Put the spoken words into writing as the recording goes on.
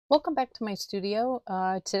Welcome back to my studio.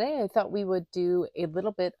 Today I thought we would do a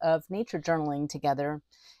little bit of nature journaling together.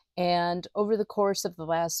 And over the course of the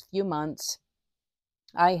last few months,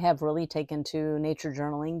 I have really taken to nature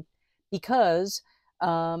journaling because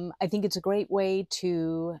I think it's a great way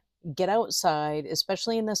to get outside,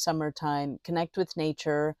 especially in the summertime, connect with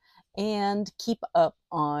nature, and keep up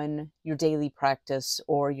on your daily practice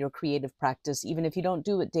or your creative practice. Even if you don't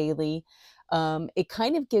do it daily, it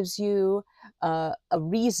kind of gives you a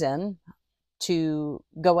reason to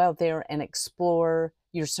go out there and explore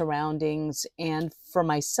your surroundings. And for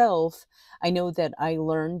myself, I know that I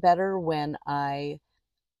learn better when I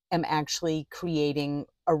am actually creating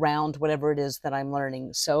around whatever it is that I'm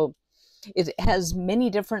learning. So it has many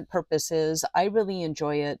different purposes. I really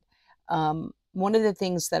enjoy it. One of the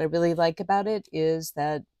things that I really like about it is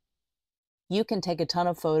that you can take a ton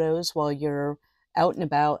of photos while you're out and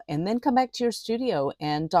about and then come back to your studio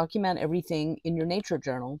and document everything in your nature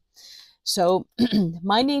journal. So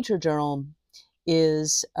my nature journal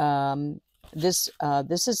is this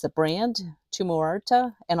is the brand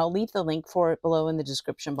Tumorarta, and I'll leave the link for it below in the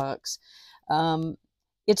description box. Um,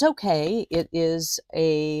 it's okay. It is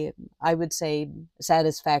a, I would say,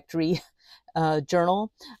 satisfactory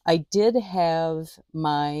journal. I did have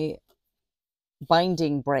my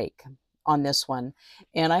binding break on this one,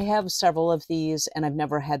 and I have several of these, and I've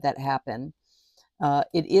never had that happen.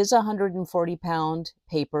 It is 140-pound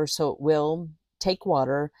paper, so it will take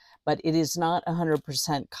water, but it is not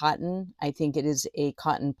 100% cotton. I think it is a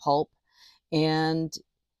cotton pulp. And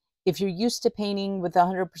if you're used to painting with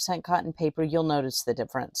 100% cotton paper, you'll notice the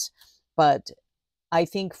difference. But I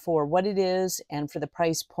think for what it is and for the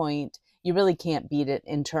price point, you really can't beat it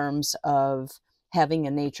in terms of having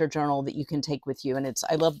a nature journal that you can take with you. And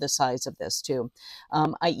I love the size of this too.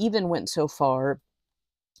 I even went so far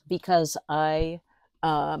because um,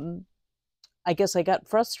 I guess I got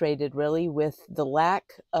frustrated really with the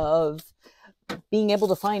lack of being able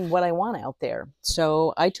to find what I want out there.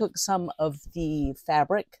 So I took some of the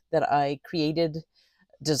fabric that I created,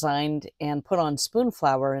 designed, and put on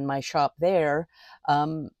Spoonflower in my shop there.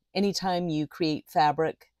 Anytime you create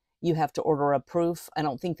fabric, you have to order a proof. I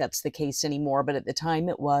don't think that's the case anymore, but at the time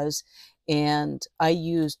it was. And I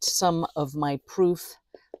used some of my proof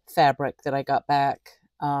fabric that I got back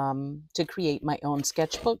to create my own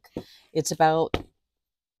sketchbook. It's about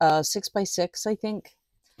 6 by 6, I think,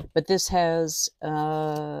 but this has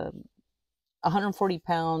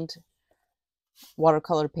 140-pound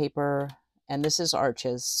watercolor paper, and this is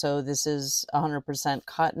Arches. So this is 100%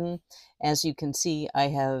 cotton. As you can see, I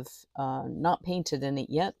have not painted in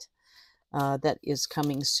it yet. That is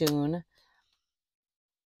coming soon.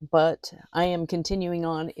 But I am continuing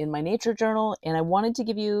on in my nature journal, and I wanted to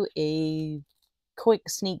give you a quick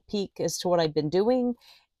sneak peek as to what I've been doing.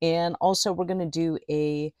 And also we're going to do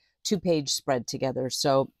a 2-page spread together.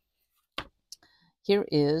 So here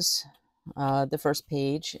is the first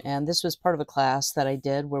page, and this was part of a class that I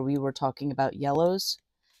did where we were talking about yellows.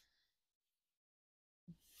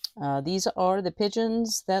 These are the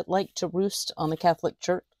pigeons that like to roost on the Catholic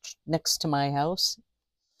Church next to my house.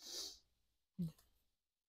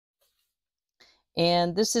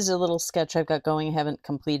 And this is a little sketch I've got going. I haven't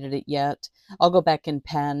completed it yet. I'll go back in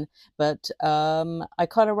pen. But I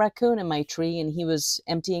caught a raccoon in my tree, and he was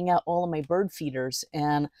emptying out all of my bird feeders.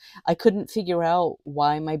 And I couldn't figure out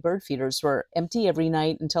why my bird feeders were empty every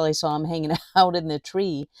night until I saw him hanging out in the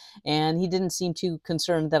tree. And he didn't seem too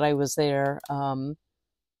concerned that I was there.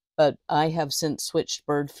 But I have since switched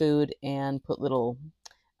bird food and put little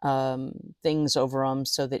things over them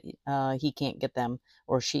so that he can't get them,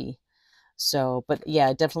 or she. So, but yeah,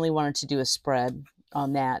 I definitely wanted to do a spread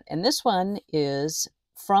on that. And this one is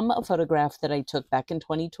from a photograph that I took back in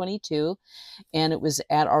 2022, and it was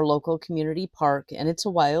at our local community park, and it's a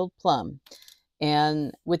wild plum.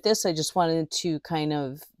 And with this, I just wanted to kind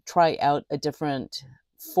of try out a different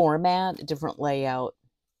format, a different layout.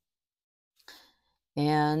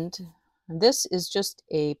 And this is just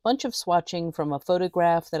a bunch of swatching from a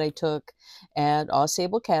photograph that I took at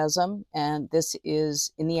Sable Chasm, and this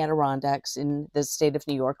is in the Adirondacks in the state of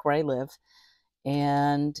New York where I live.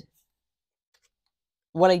 And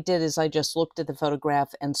what I did is I just looked at the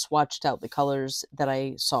photograph and swatched out the colors that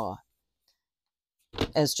I saw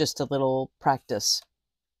as just a little practice.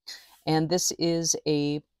 And this is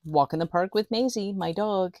a walk in the park with Maisie, my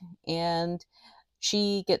dog, and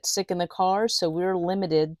she gets sick in the car, so we're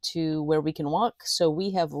limited to where we can walk. So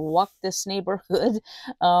we have walked this neighborhood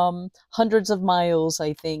hundreds of miles,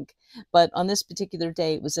 I think. But on this particular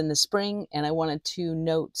day, it was in the spring, and I wanted to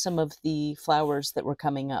note some of the flowers that were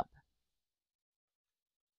coming up.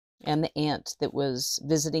 and the aunt that was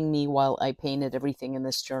visiting me while I painted everything in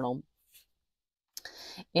this journal.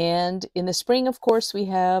 And in the spring, of course, we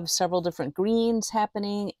have several different greens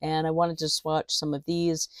happening, and I wanted to swatch some of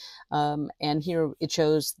these. And here it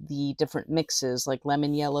shows the different mixes, like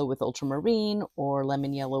lemon yellow with ultramarine or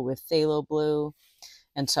lemon yellow with phthalo blue,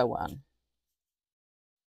 and so on.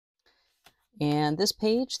 And this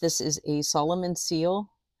page, this is a Solomon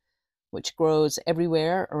seal, which grows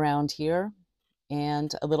everywhere around here,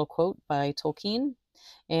 and a little quote by Tolkien.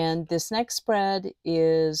 And this next spread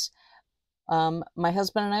is my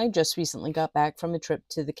husband and I just recently got back from a trip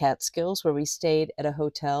to the Catskills, where we stayed at a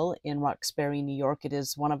hotel in Roxbury, New York. It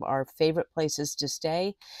is one of our favorite places to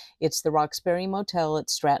stay. It's the Roxbury Motel at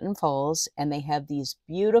Stratton Falls, and they have these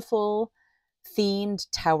beautiful themed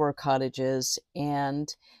tower cottages,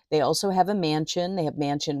 and they also have a mansion. They have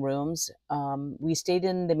mansion rooms. We stayed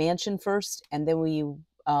in the mansion first, and then we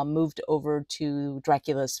moved over to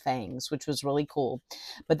Dracula's Fangs, which was really cool.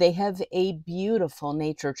 But they have a beautiful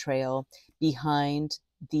nature trail behind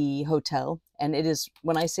the hotel, and it is,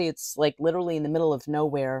 when I say it's like literally in the middle of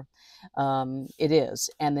nowhere, it is.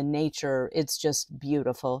 And the nature, it's just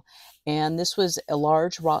beautiful. And this was a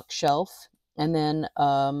large rock shelf, and then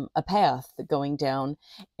a path going down,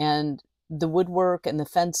 and the woodwork and the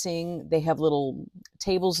fencing. They have little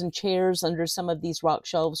tables and chairs under some of these rock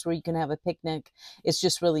shelves where you can have a picnic. It's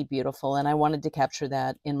just really beautiful, and I wanted to capture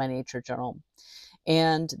that in my nature journal.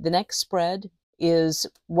 And the next spread is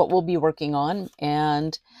what we'll be working on,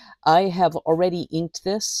 and I have already inked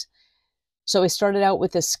this. So I started out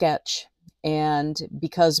with a sketch, and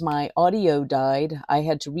because my audio died, I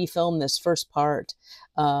had to refilm this first part.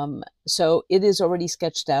 So it is already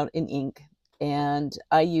sketched out in ink, and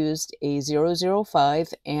I used a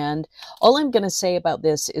 005. And all I'm going to say about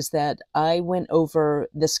this is that I went over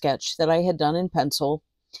the sketch that I had done in pencil,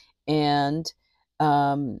 and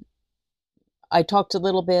I talked a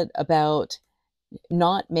little bit about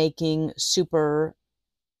not making super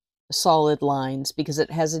solid lines because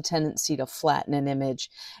it has a tendency to flatten an image.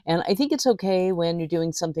 And I think it's okay when you're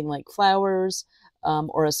doing something like flowers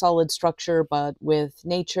or a solid structure, but with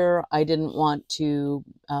nature, I didn't want to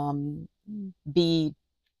be,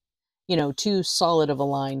 you know, too solid of a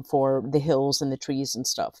line for the hills and the trees and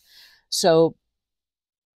stuff. So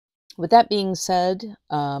with that being said,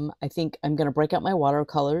 I think I'm going to break out my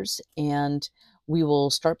watercolors and we will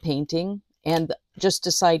start painting. And just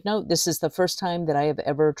a side note, this is the first time that I have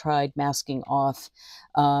ever tried masking off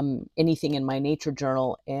anything in my nature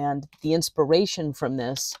journal. And the inspiration from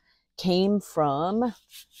this came from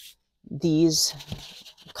these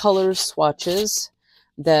color swatches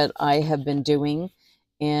that I have been doing.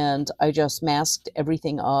 And I just masked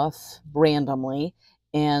everything off randomly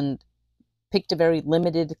and picked a very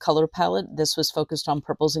limited color palette. This was focused on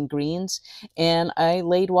purples and greens, and I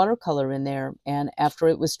laid watercolor in there. And after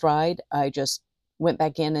it was dried, I just went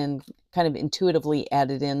back in and kind of intuitively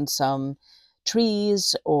added in some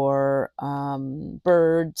trees or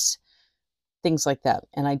birds, things like that.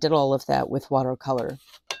 And I did all of that with watercolor.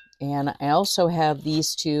 And I also have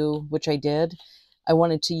these two, which I did. I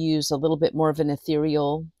wanted to use a little bit more of an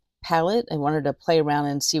ethereal palette. I wanted to play around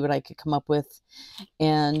and see what I could come up with.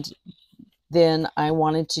 And then I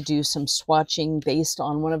wanted to do some swatching based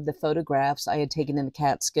on one of the photographs I had taken in the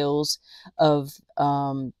Catskills of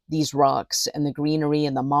these rocks and the greenery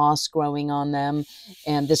and the moss growing on them.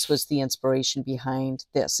 And this was the inspiration behind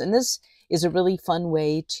this. And this is a really fun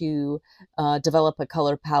way to develop a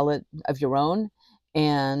color palette of your own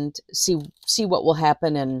and see what will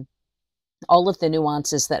happen, and all of the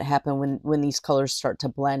nuances that happen when these colors start to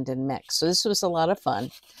blend and mix. So this was a lot of fun.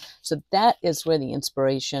 So that is where the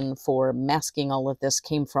inspiration for masking all of this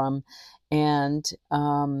came from. And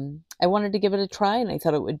I wanted to give it a try, and I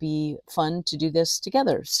thought it would be fun to do this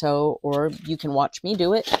together. So, or you can watch me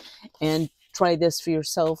do it and try this for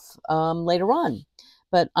yourself later on.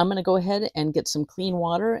 But I'm going to go ahead and get some clean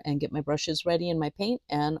water and get my brushes ready and my paint,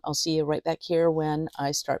 and I'll see you right back here when I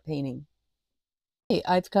start painting.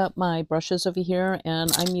 I've got my brushes over here,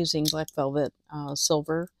 and I'm using Black Velvet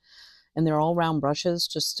Silver, and they're all round brushes,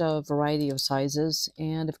 just a variety of sizes.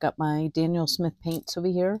 And I've got my Daniel Smith paints over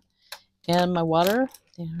here, and my water.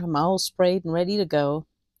 I'm all sprayed and ready to go.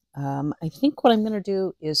 I think what I'm going to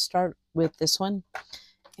do is start with this one,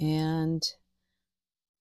 and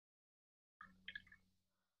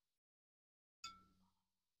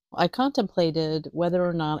I contemplated whether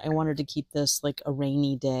or not I wanted to keep this like a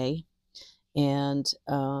rainy day, and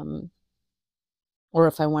or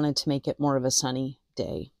if I wanted to make it more of a sunny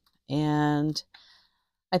day. And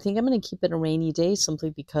I think I'm going to keep it a rainy day simply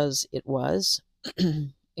because it was.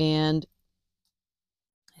 And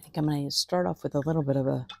I think I'm going to start off with a little bit of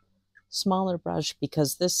a smaller brush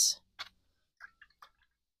because this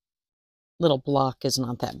little block is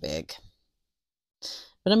not that big.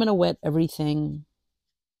 But I'm going to wet everything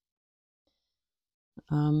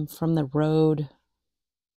from the road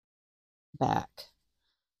back.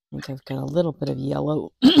 I think I've got a little bit of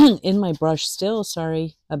yellow in my brush still.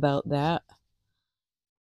 Sorry about that.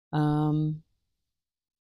 So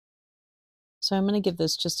I'm going to give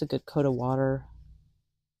this just a good coat of water.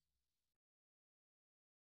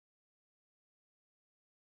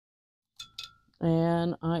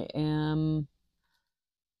 And I'm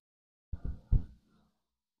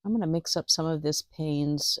going to mix up some of this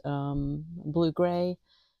Payne's blue-gray,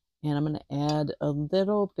 and I'm going to add a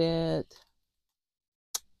little bit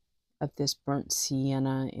of this burnt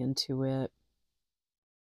sienna into it.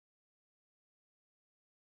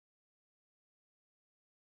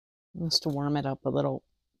 Just to warm it up a little.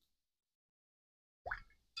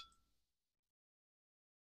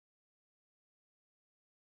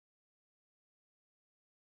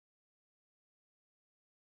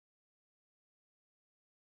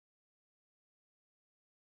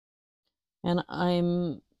 And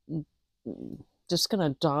I'm just going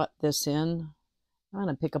to dot this in. I'm going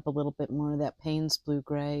to pick up a little bit more of that Payne's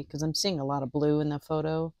blue-gray because I'm seeing a lot of blue in the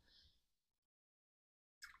photo.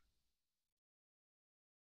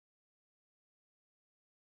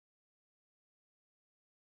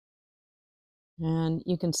 And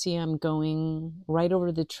you can see I'm going right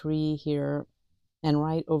over the tree here and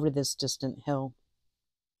right over this distant hill.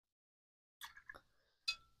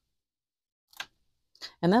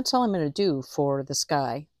 And that's all I'm going to do for the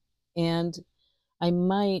sky. And I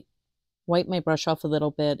might wipe my brush off a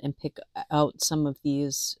little bit and pick out some of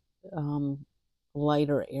these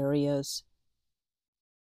lighter areas.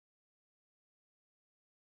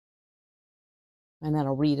 And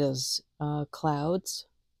that'll read as clouds.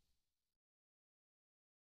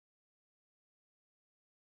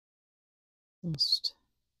 Just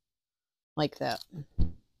like that.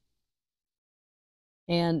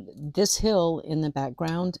 And this hill in the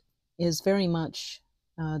background is very much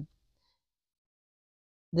the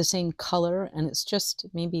same color, and it's just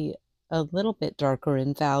maybe a little bit darker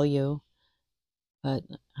in value. But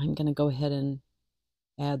I'm going to go ahead and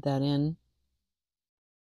add that in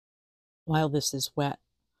while this is wet,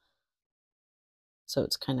 so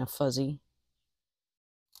it's kind of fuzzy.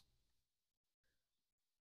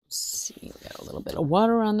 Let's see, we got a little bit of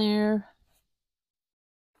water on there.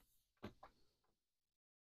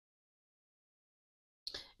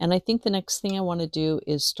 And I think the next thing I want to do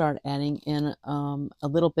is start adding in a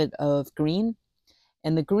little bit of green.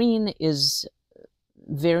 And the green is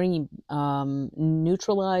very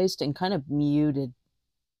neutralized and kind of muted.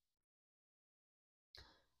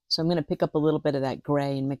 So I'm going to pick up a little bit of that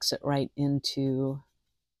gray and mix it right into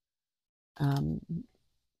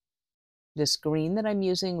this green that I'm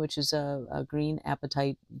using, which is a green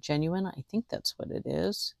Apatite Genuine. I think that's what it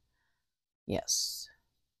is. Yes.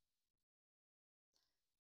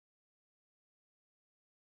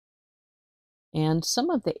 And some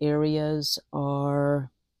of the areas are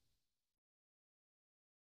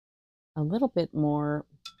a little bit more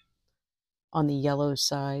on the yellow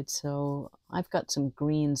side. So I've got some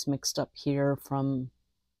greens mixed up here from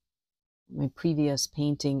my previous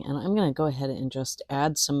painting, and I'm going to go ahead and just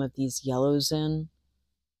add some of these yellows in,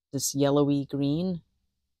 this yellowy green.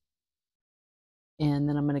 And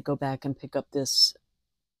then I'm going to go back and pick up this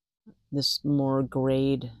more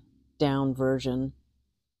grayed down version.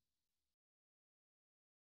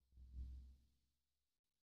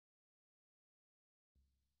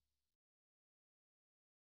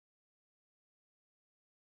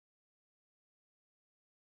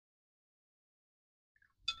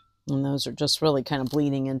 And those are just really kind of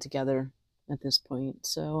bleeding in together at this point.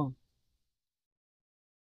 So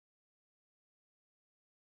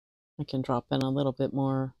I can drop in a little bit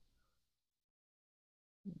more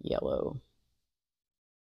yellow.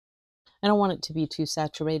 I don't want it to be too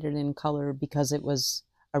saturated in color because it was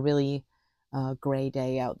a really gray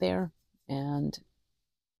day out there. And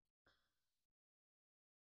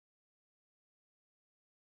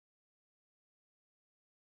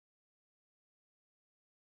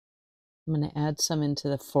I'm going to add some into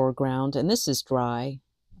the foreground. And this is dry,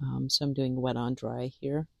 so I'm doing wet on dry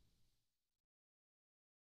here.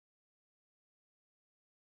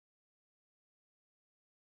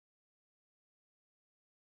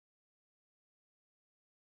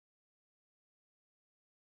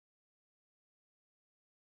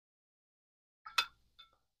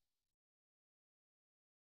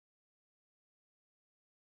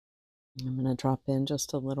 I'm going to drop in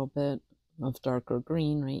just a little bit of darker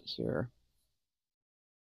green right here.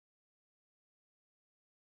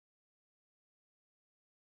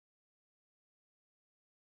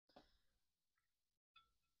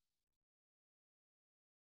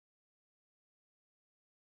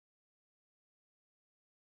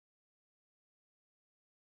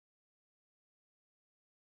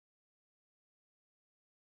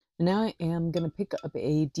 And now I am going to pick up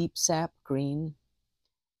a deep sap green,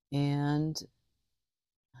 and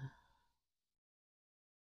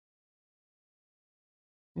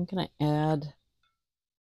I'm going to add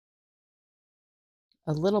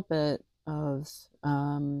a little bit of,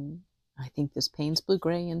 I think, this Payne's Blue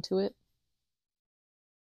Gray into it.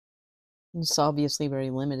 It's obviously a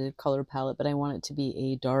very limited color palette, but I want it to be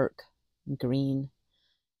a dark green.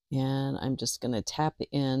 And I'm just going to tap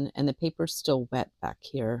in, and the paper's still wet back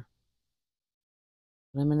here.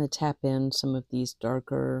 But I'm going to tap in some of these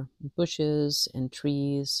darker bushes and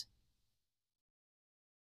trees.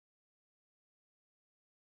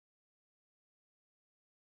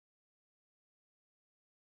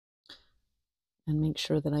 And make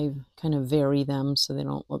sure that I kind of vary them so they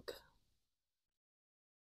don't look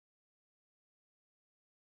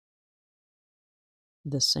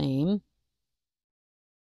the same.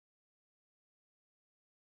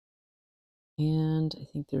 And I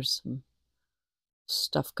think there's some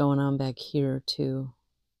stuff going on back here too.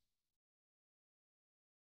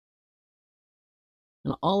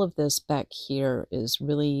 And all of this back here is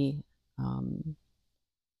really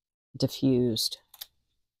diffused.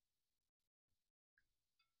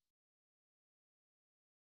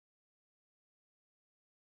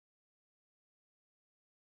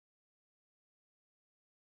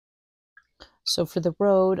 So for the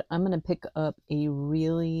road, I'm going to pick up a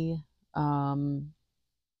really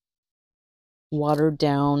watered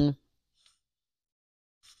down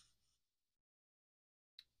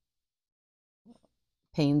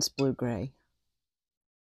Payne's Blue Gray.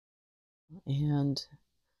 And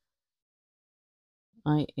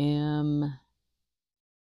I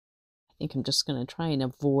think I'm just going to try and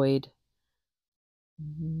avoid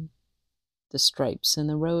the stripes in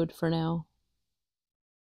the road for now.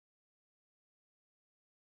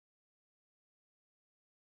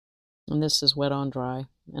 And this is wet on dry.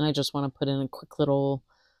 And I just want to put in a quick little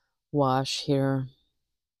wash here.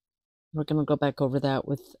 We're going to go back over that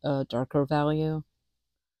with a darker value.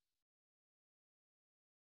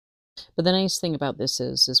 But the nice thing about this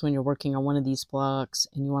is when you're working on one of these blocks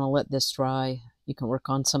and you want to let this dry, you can work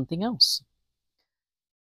on something else.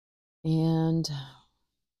 And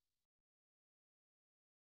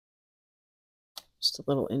just a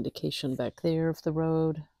little indication back there of the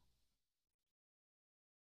road.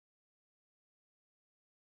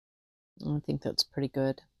 I think that's pretty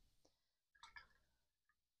good.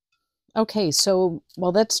 Okay, so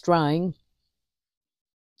while that's drying,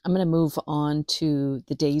 I'm going to move on to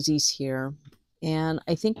the daisies here. And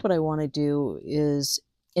I think what I want to do is,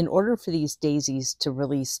 in order for these daisies to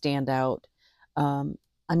really stand out, I'm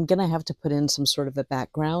going to have to put in some sort of a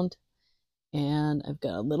background. And I've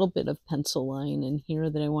got a little bit of pencil line in here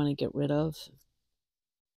that I want to get rid of.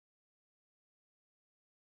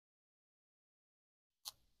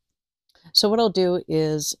 So what I'll do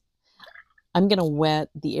is I'm going to wet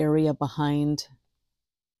the area behind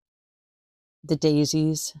the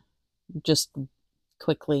daisies just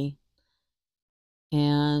quickly.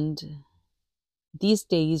 And these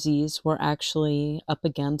daisies were actually up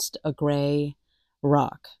against a gray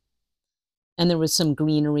rock. And there was some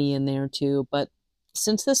greenery in there too, but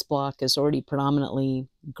since this block is already predominantly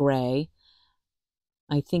gray,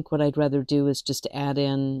 I think what I'd rather do is just add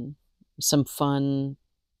in some fun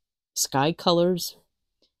sky colors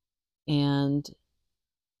and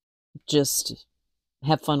just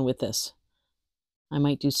have fun with this. I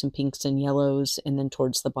might do some pinks and yellows, and then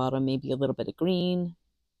towards the bottom, maybe a little bit of green.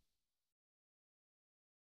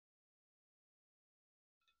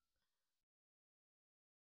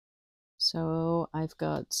 So I've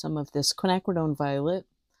got some of this quinacridone violet,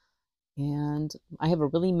 and I have a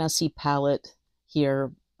really messy palette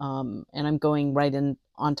here, and I'm going right in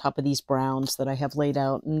on top of these browns that I have laid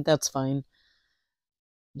out, and that's fine.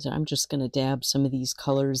 So I'm just going to dab some of these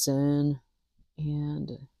colors in,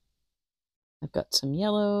 and I've got some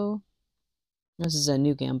yellow. This is a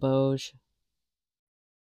new gamboge.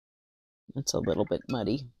 It's a little bit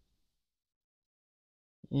muddy.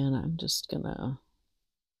 And I'm just going to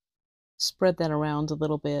spread that around a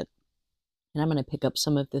little bit. And I'm going to pick up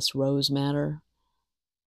some of this rose madder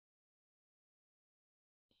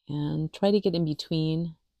and try to get in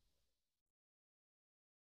between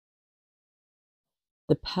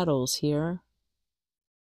the petals here.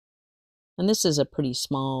 And this is a pretty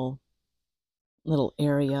small little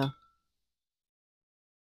area.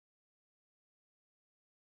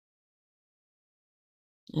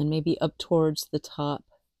 And maybe up towards the top.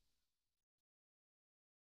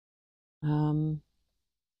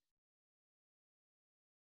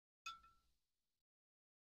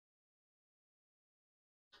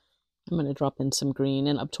 I'm going to drop in some green,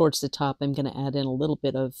 and up towards the top, I'm going to add in a little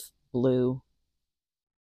bit of blue.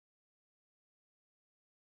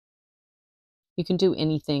 You can do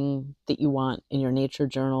anything that you want in your nature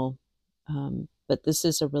journal, but this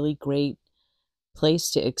is a really great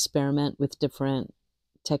place to experiment with different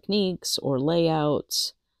techniques or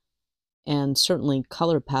layouts, and certainly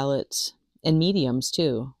color palettes and mediums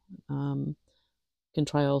too. You can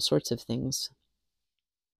try all sorts of things.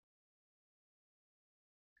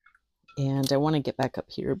 And I want to get back up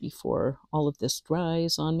here before all of this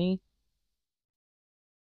dries on me.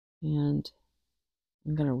 And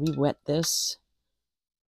I'm going to re-wet this.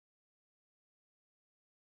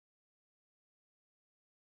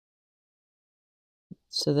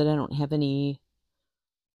 So that I don't have any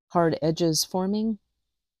hard edges forming.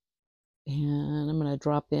 And I'm going to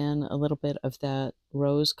drop in a little bit of that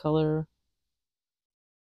rose color.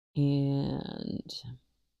 And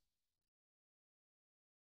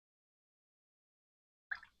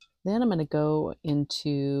then I'm going to go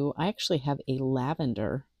into, I actually have a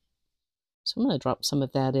lavender. So I'm going to drop some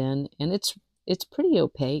of that in, and it's pretty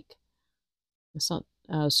opaque. It's not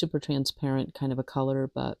super transparent kind of a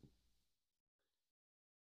color, but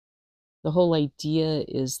the whole idea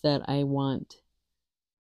is that I want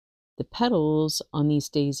the petals on these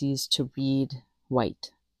daisies to read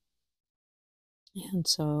white. And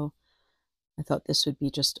so I thought this would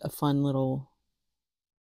be just a fun little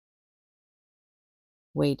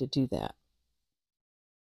way to do that.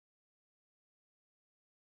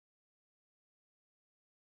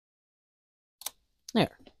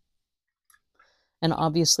 There. And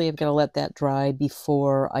obviously I've got to let that dry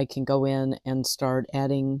before I can go in and start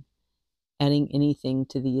adding anything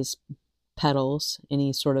to these petals,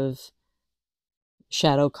 any sort of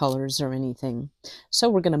shadow colors or anything. So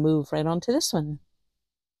we're going to move right on to this one.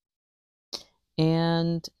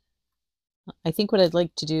 And I think what I'd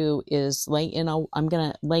like to do is I'm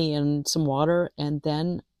going to lay in some water, and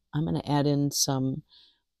then I'm going to add in some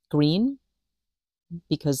green,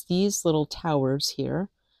 because these little towers here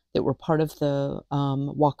that were part of the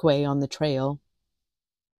walkway on the trail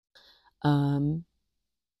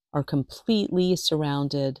are completely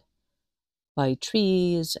surrounded by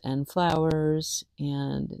trees and flowers,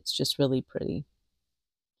 and it's just really pretty.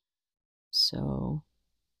 So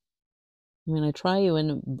I'm going to try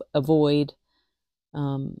and avoid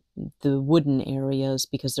the wooden areas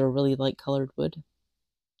because they're really light colored wood.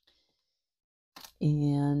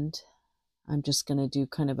 And I'm just going to do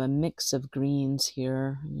kind of a mix of greens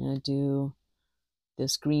here. I'm going to do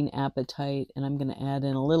this green apatite, and I'm going to add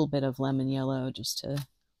in a little bit of lemon yellow just to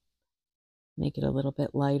make it a little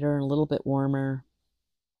bit lighter and a little bit warmer.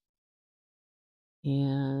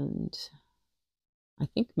 And I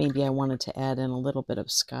think maybe I wanted to add in a little bit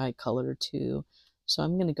of sky color too. So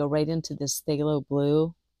I'm going to go right into this phthalo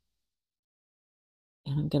blue,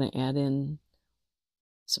 and I'm going to add in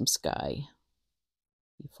some sky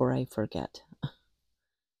before I forget.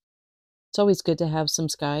 It's always good to have some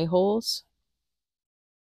sky holes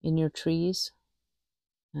in your trees.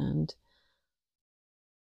 And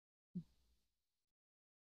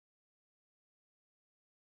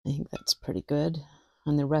I think that's pretty good.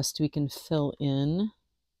 And the rest we can fill in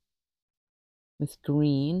with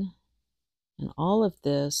green. And all of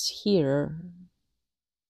this here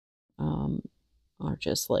are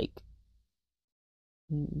just like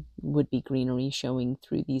would be greenery showing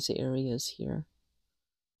through these areas here.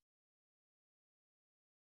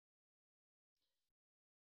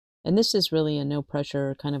 And this is really a no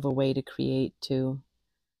pressure kind of a way to create too.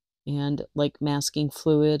 And like masking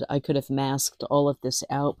fluid, I could have masked all of this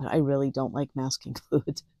out, but I really don't like masking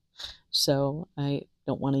fluid. So I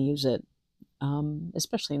don't want to use it,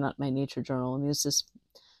 especially not my nature journal. I mean, this is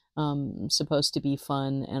supposed to be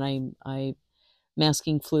fun, and I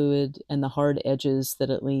masking fluid and the hard edges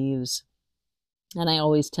that it leaves, and I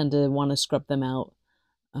always tend to want to scrub them out.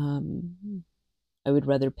 I would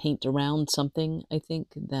rather paint around something, I think,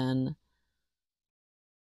 than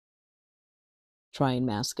try and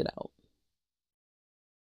mask it out.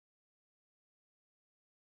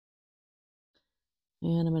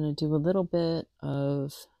 And I'm going to do a little bit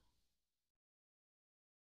of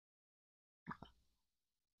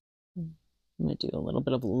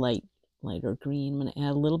lighter green. I'm going to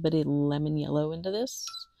add a little bit of lemon yellow into this,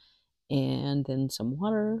 and then some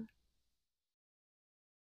water.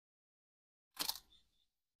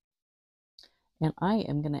 And I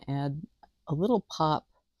am going to add a little pop.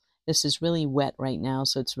 This is really wet right now,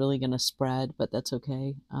 so it's really going to spread, but that's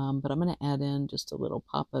okay. But I'm going to add in just a little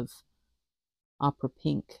pop of opera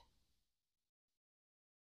pink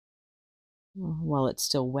while it's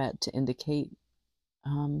still wet to indicate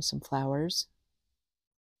some flowers.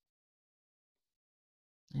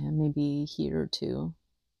 And maybe here too.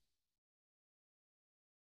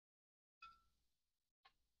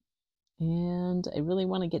 And I really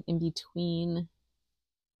want to get in between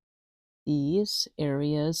these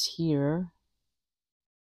areas here.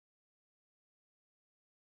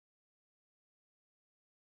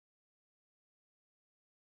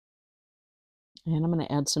 And I'm going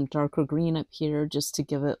to add some darker green up here just to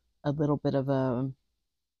give it a little bit of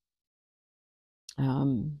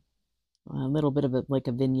like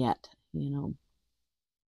a vignette, you know.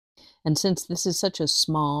 And since this is such a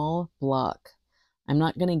small block, I'm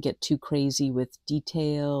not going to get too crazy with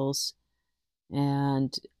details,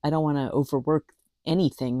 and I don't want to overwork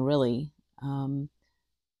anything really.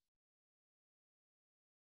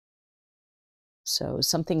 So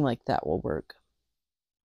something like that will work.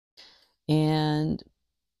 And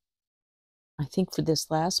I think for this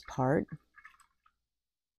last part,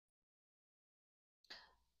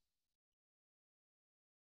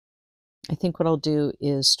 I think what I'll do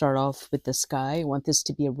is start off with the sky. I want this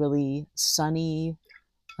to be a really sunny,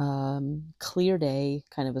 clear day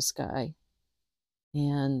kind of a sky.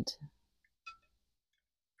 And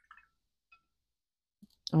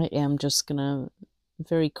I am just gonna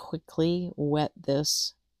very quickly wet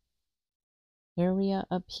this area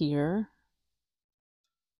up here.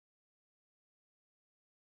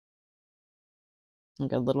 I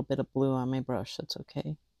got a little bit of blue on my brush, that's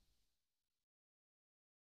okay.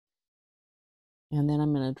 And then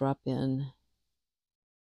I'm gonna drop in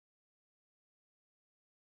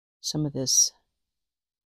some of this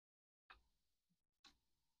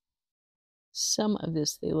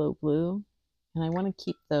phthalo blue, and I want to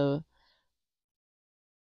keep the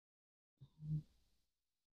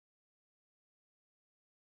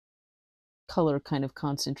color kind of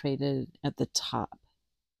concentrated at the top,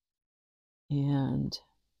 and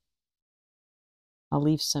I'll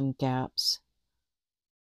leave some gaps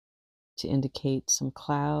to indicate some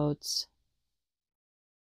clouds.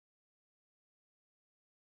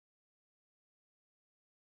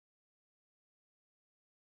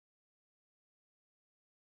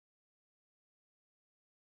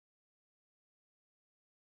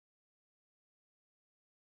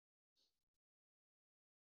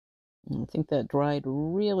 And I think that dried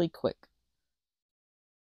really quick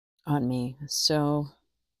on me, so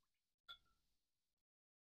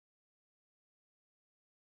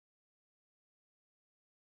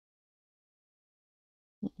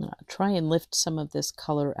try and lift some of this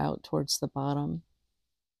color out towards the bottom.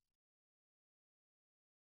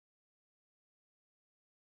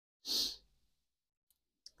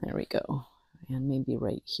 There we go. And maybe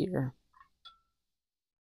right here.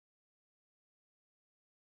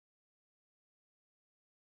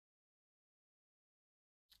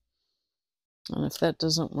 And if that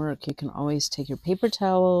doesn't work, you can always take your paper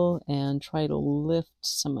towel and try to lift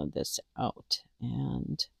some of this out.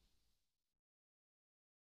 And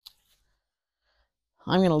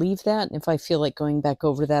I'm going to leave that. If I feel like going back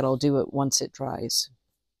over that, I'll do it once it dries.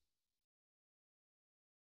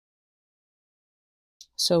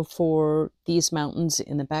 So for these mountains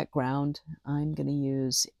in the background, I'm going to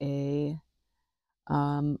use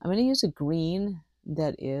I'm going to use a green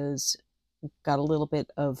that is got a little bit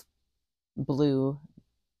of blue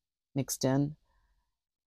mixed in.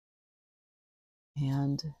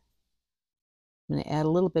 And I'm going to add a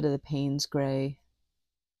little bit of the Payne's gray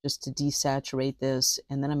just to desaturate this,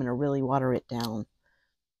 and then I'm going to really water it down.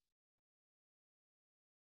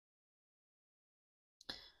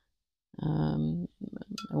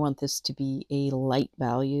 I want this to be a light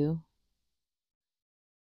value,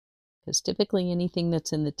 because typically anything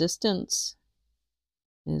that's in the distance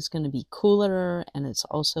is going to be cooler, and it's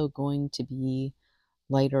also going to be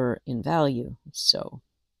lighter in value. So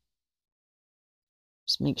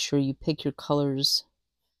just make sure you pick your colors,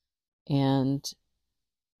 and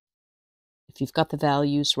if you've got the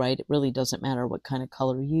values right, it really doesn't matter what kind of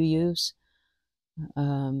color you use.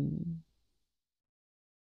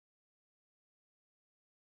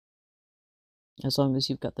 As long as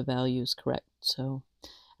you've got the values correct. So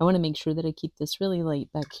I want to make sure that I keep this really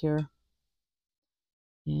light back here.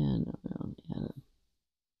 And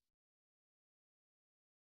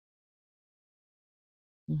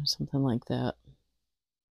something like that.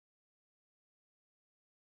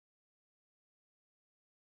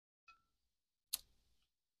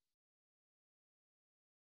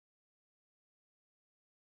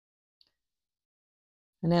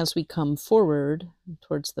 And as we come forward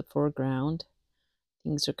towards the foreground,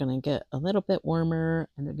 things are going to get a little bit warmer,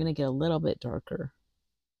 and they're going to get a little bit darker.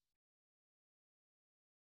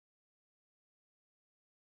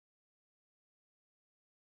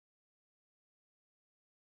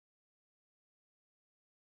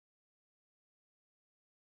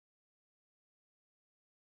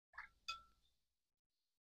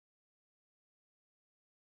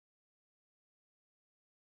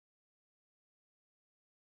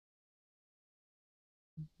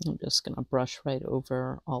 I'm just going to brush right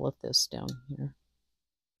over all of this down here.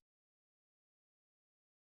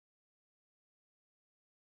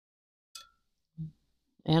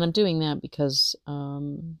 And I'm doing that because I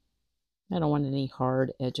don't want any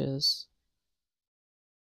hard edges.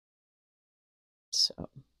 So,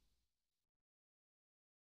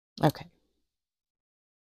 okay.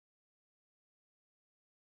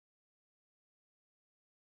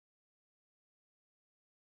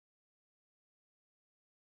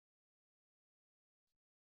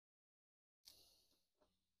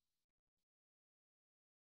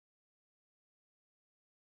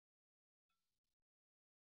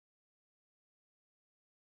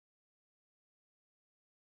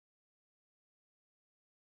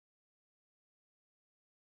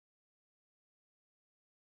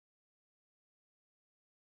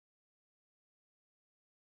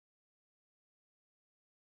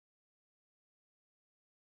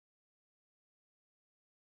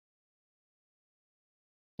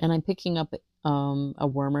 And I'm picking up a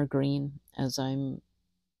warmer green as I'm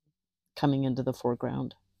coming into the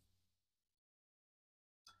foreground.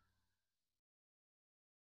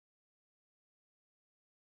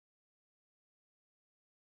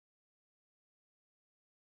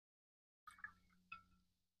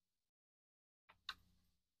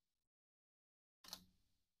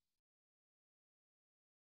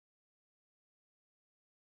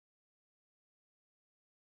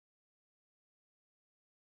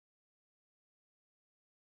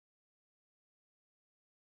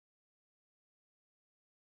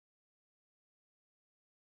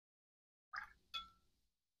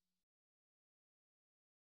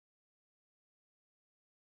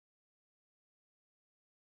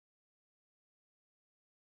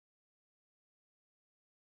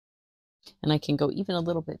 And I can go even a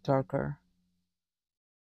little bit darker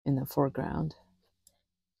in the foreground.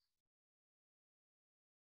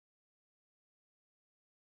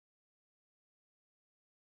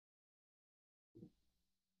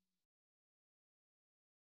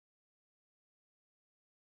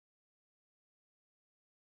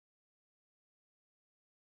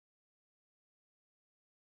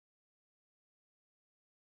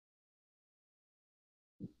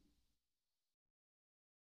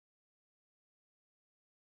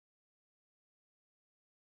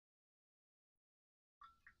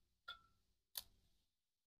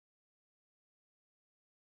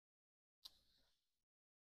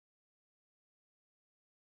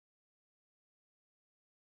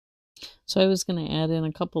 So I was going to add in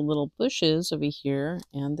a couple little bushes over here,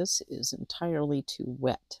 and this is entirely too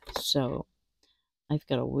wet. So I've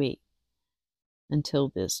got to wait until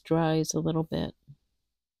this dries a little bit.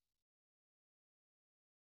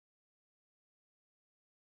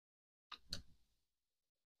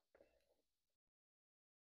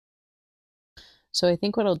 So I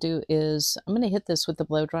think what I'll do is I'm going to hit this with the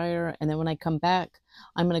blow dryer, and then when I come back,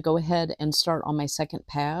 I'm going to go ahead and start on my second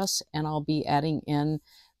pass, and I'll be adding in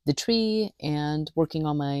the tree and working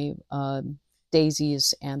on my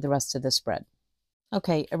daisies and the rest of the spread.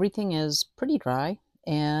 Okay, everything is pretty dry,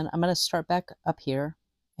 and I'm going to start back up here.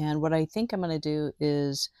 And what I think I'm going to do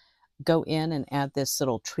is go in and add this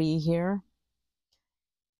little tree here.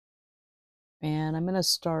 And I'm going to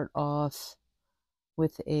start off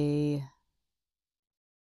with a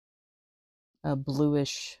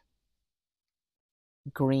bluish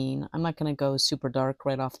green. I'm not going to go super dark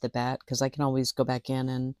right off the bat because I can always go back in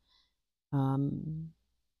and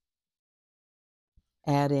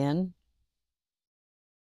add in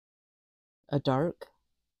a dark.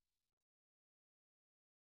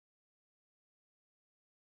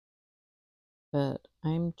 But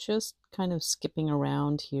I'm just kind of skipping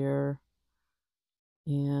around here,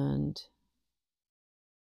 and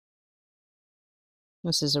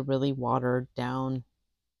this is a really watered down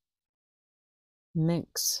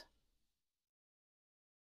mix.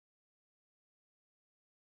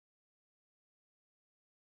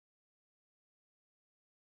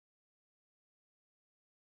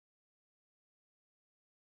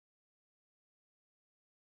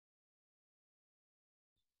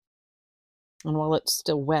 And while it's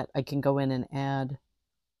still wet, I can go in and add,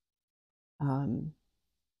 I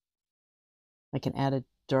can add a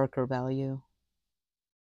darker value.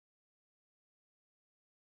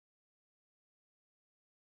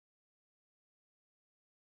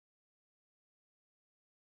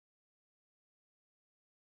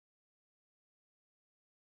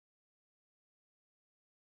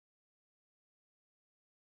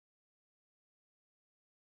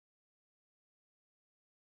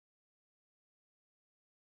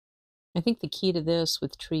 I think the key to this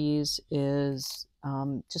with trees is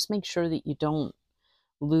just make sure that you don't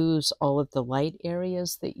lose all of the light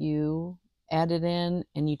areas that you added in,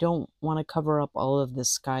 and you don't want to cover up all of the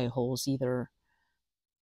sky holes either.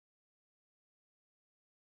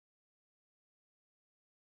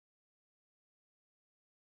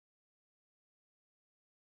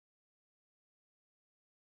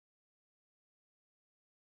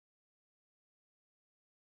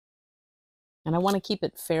 And I want to keep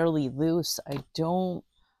it fairly loose. I don't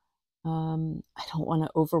want to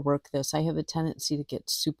overwork this. I have a tendency to get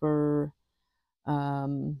super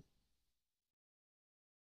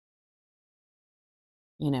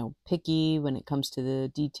you know, picky when it comes to the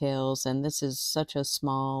details, and this is such a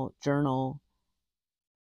small journal.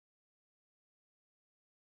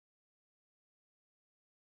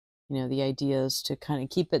 You know, the idea is to kind of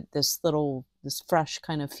keep it this fresh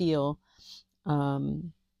kind of feel.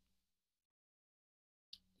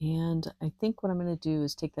 And I think what I'm going to do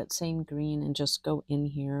is take that same green and just go in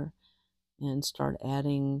here and start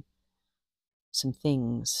adding some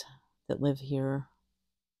things that live here,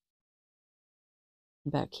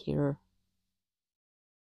 back here.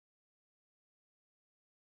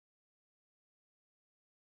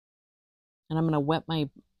 And I'm going to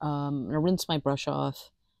I'm going to rinse my brush off.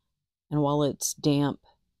 And while it's damp,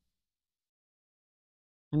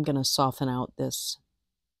 I'm going to soften out this.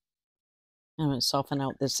 I'm going to soften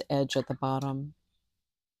out this edge at the bottom.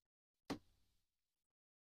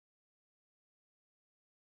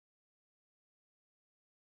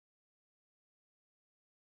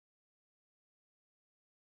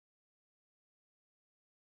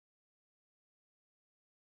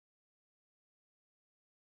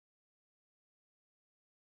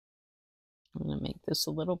 I'm going to make this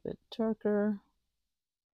a little bit darker.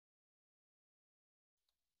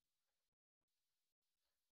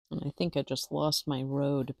 And I think I just lost my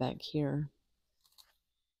road back here.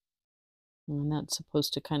 And that's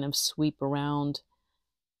supposed to kind of sweep around.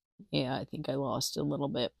 Yeah, I think I lost a little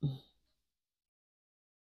bit.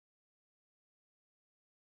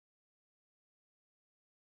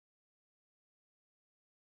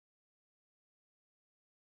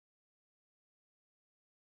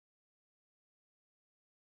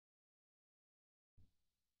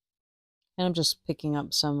 And I'm just picking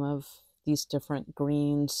up some of these different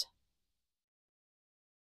greens.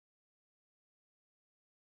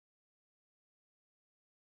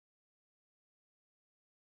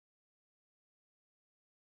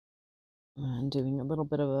 And doing a little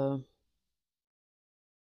bit of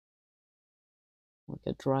like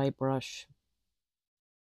a dry brush.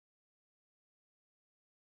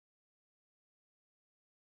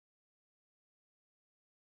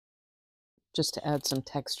 Just to add some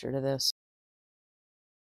texture to this.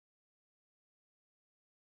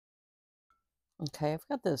 Okay, I've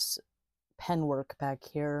got this pen work back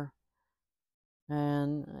here,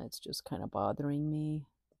 and it's just kind of bothering me.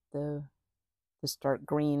 This dark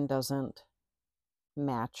green doesn't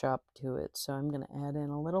match up to it, so I'm going to add in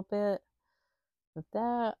a little bit of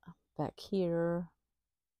that back here.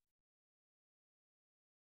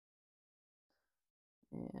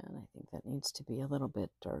 And I think that needs to be a little bit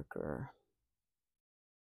darker.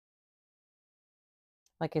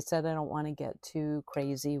 Like I said, I don't want to get too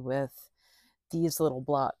crazy with these little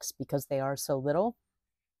blocks because they are so little.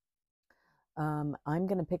 I'm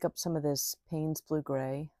going to pick up some of this Payne's Blue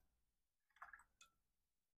Gray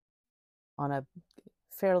on a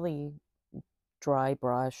fairly dry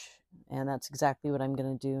brush, and that's exactly what I'm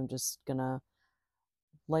going to do. I'm just going to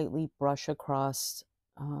lightly brush across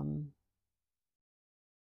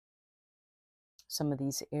some of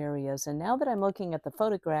these areas. And now that I'm looking at the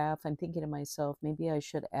photograph, I'm thinking to myself, maybe I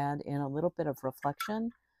should add in a little bit of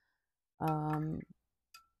reflection,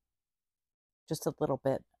 just a little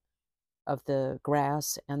bit of the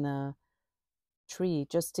grass and the tree,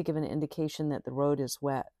 just to give an indication that the road is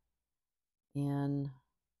wet. And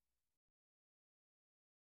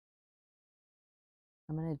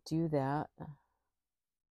I'm going to do that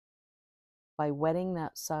by wetting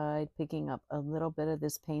that side, picking up a little bit of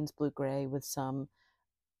this Payne's Blue Gray with some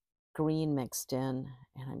green mixed in,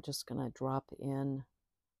 and I'm just going to drop in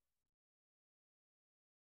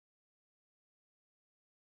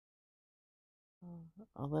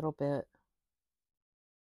a little bit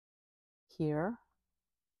here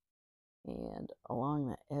and along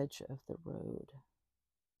the edge of the road.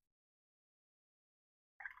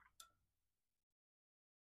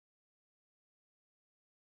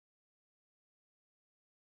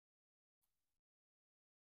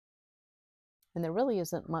 And there really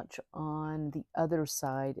isn't much on the other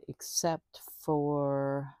side except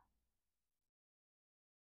for,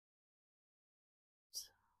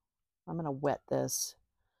 I'm going to wet this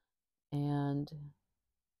and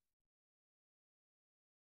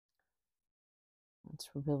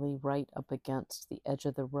it's really right up against the edge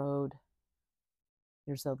of the road.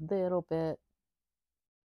 There's a little bit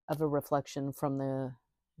of a reflection from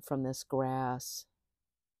this grass,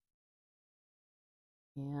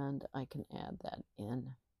 and I can add that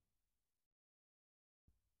in.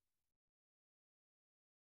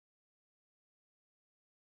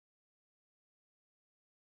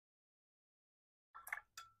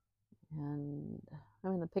 And I'm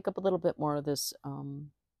going to pick up a little bit more of this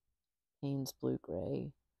Payne's blue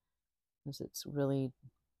gray, because it's really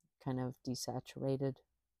kind of desaturated.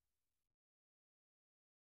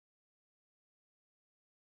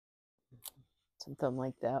 Something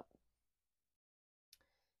like that.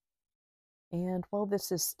 And while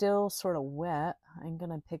this is still sort of wet, I'm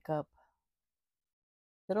going to pick up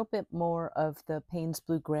a little bit more of the Payne's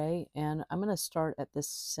blue gray, and I'm going to start at the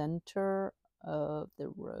center of the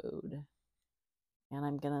road. And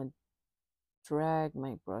I'm going to drag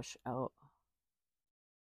my brush out.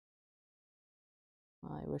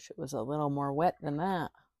 I wish it was a little more wet than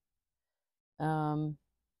that. So I'm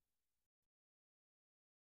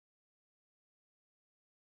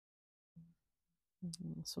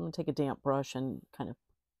going to take a damp brush and kind of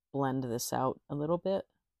blend this out a little bit.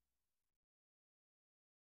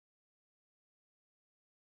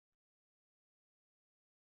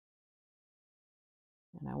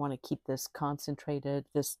 And I want to keep this concentrated,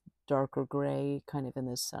 this darker gray, kind of in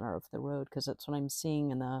the center of the road, because that's what I'm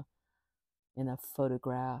seeing in the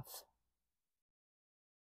photograph.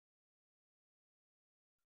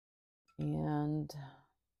 And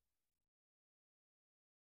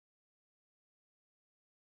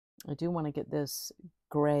I do want to get this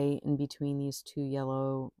gray in between these two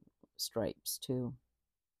yellow stripes too.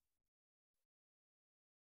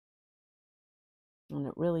 And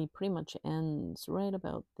it really pretty much ends right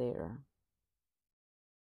about there.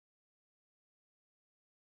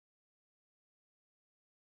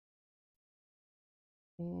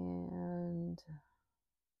 And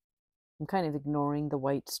I'm kind of ignoring the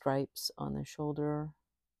white stripes on the shoulder.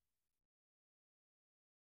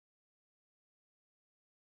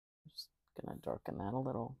 Just gonna darken that a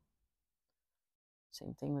little.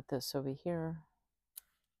 Same thing with this over here.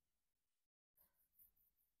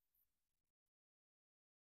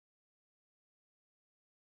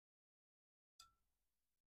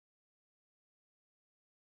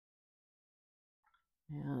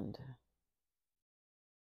 And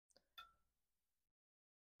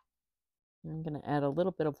I'm going to add a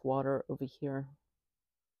little bit of water over here.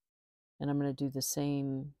 And I'm going to do the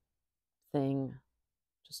same thing,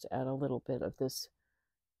 just to add a little bit of this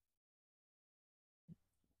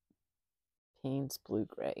Payne's blue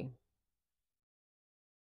gray.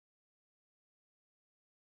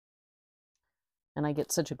 And I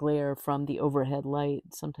get such a glare from the overhead light,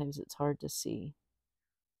 sometimes it's hard to see.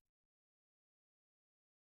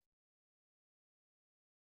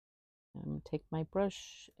 I'm going to take my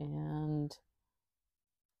brush and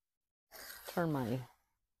turn my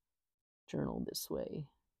journal this way.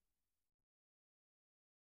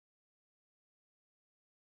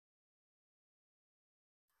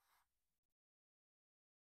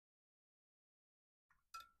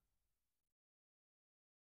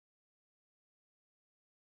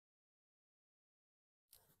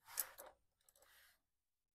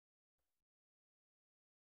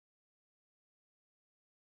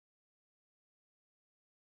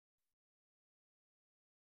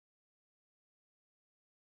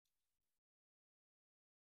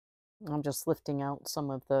 I'm just lifting out some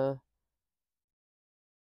of the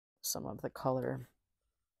color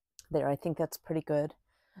there. I think that's pretty good.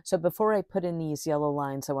 So before I put in these yellow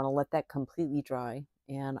lines, I want to let that completely dry,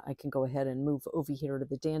 and I can go ahead and move over here to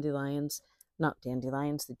the dandelions, not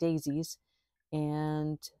dandelions, the daisies.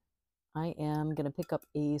 And I am going to pick up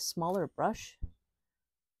a smaller brush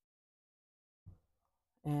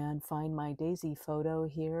and find my daisy photo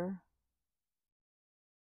here.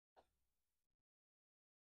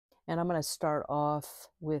 And I'm going to start off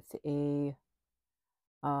with a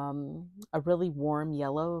really warm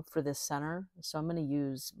yellow for the center. So I'm going to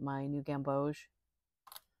use my new gamboge.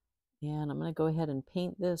 And I'm going to go ahead and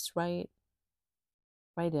paint this right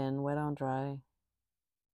in, wet on dry.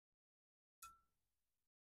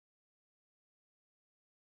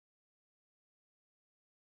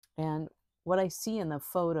 And what I see in the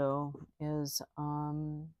photo is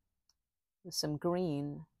some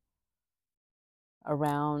green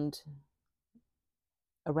around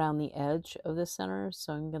the edge of the center.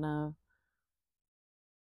 So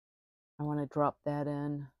I want to drop that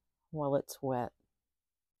in while it's wet.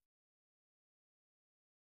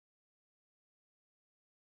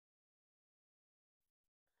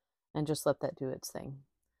 And just let that do its thing.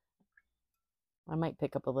 I might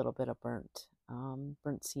pick up a little bit of burnt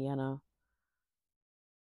sienna.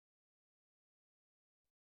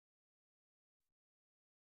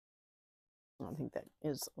 I think that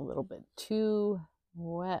is a little bit too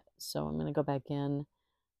wet, so I'm going to go back in.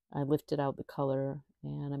 I lifted out the color,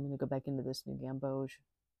 and I'm going to go back into this new gamboge.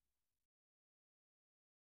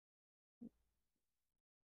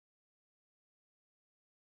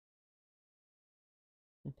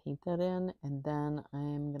 And paint that in, and then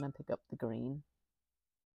I'm going to pick up the green.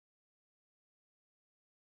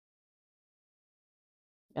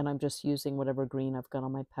 And I'm just using whatever green I've got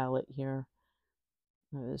on my palette here.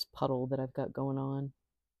 This puddle that I've got going on.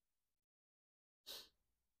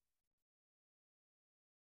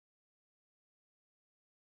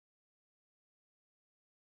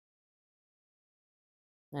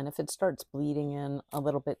 And if it starts bleeding in a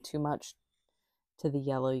little bit too much to the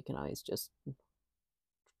yellow, you can always just,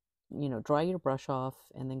 dry your brush off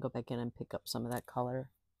and then go back in and pick up some of that color.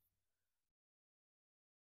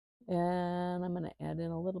 And I'm going to add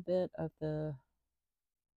in a little bit of the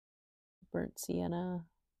burnt sienna.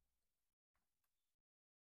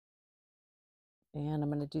 And I'm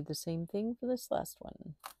going to do the same thing for this last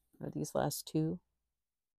one, or these last two.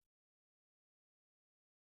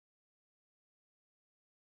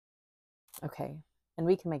 Okay, and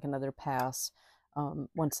we can make another pass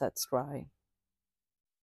once that's dry.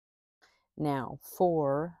 Now,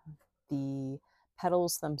 for the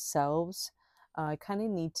petals themselves, I kind of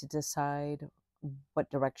need to decide what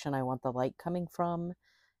direction I want the light coming from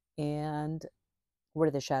and where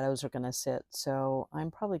the shadows are going to sit. So I'm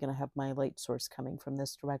probably going to have my light source coming from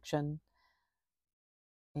this direction.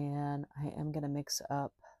 And I am going to mix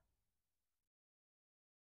up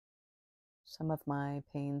some of my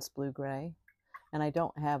Payne's Blue Gray. And I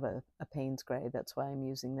don't have a Payne's Gray, that's why I'm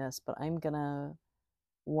using this, but I'm going to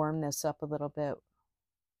warm this up a little bit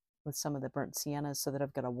with some of the burnt sienna so that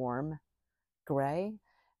I've got a warm gray.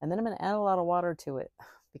 And then I'm going to add a lot of water to it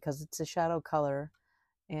because it's a shadow color.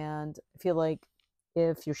 And I feel like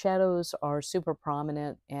if your shadows are super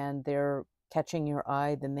prominent and they're catching your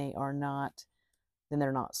eye, then they're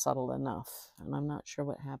not subtle enough. And I'm not sure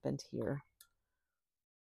what happened here.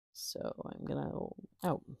 So I'm going to,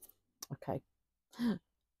 oh, okay.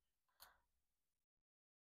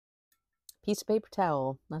 Piece of paper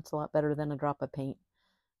towel. That's a lot better than a drop of paint.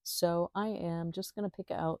 So I am just going to pick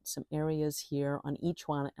out some areas here on each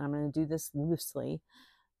one, and I'm going to do this loosely.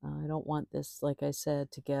 I don't want this, like I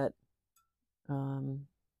said, to get,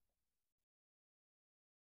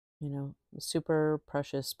 super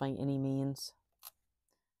precious by any means.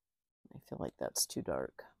 I feel like that's too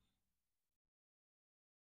dark.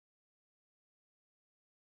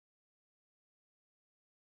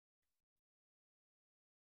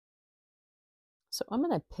 So I'm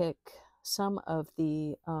going to pick some of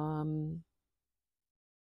the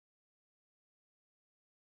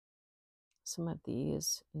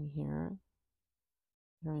these in here.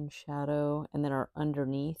 They're in shadow and then are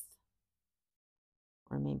underneath,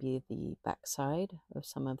 or maybe the back side of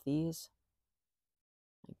some of these.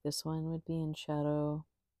 Like this one would be in shadow,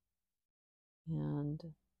 and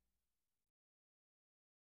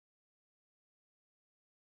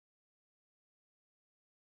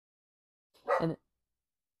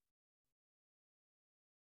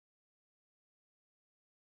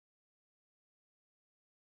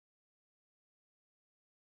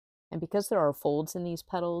and because there are folds in these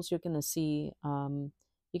petals, you're going to see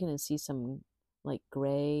some like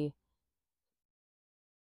gray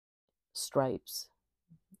stripes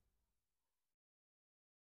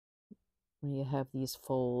when you have these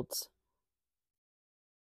folds.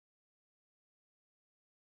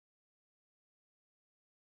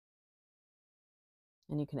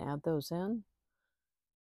 And you can add those in.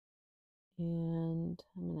 And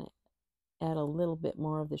I'm going to add a little bit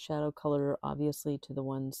more of the shadow color, obviously, to the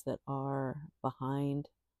ones that are behind,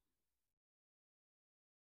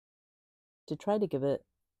 to try to give it,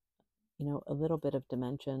 a little bit of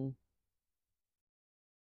dimension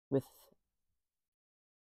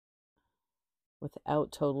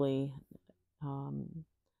without totally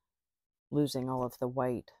losing all of the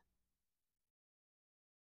white.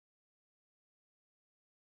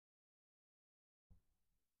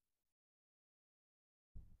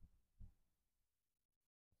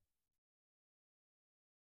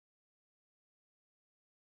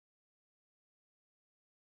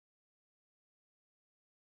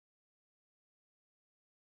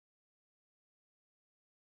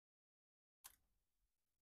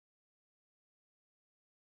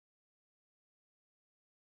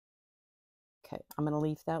 Okay, I'm going to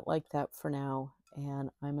leave that like that for now, and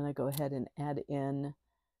I'm going to go ahead and add in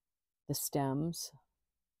the stems.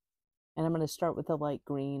 And I'm going to start with a light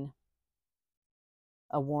green,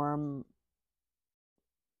 a warm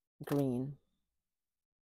green.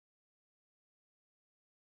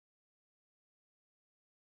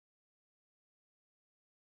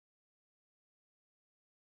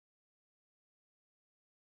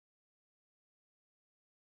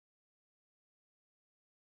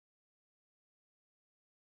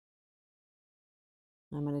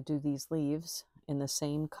 I'm going to do these leaves in the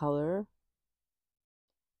same color.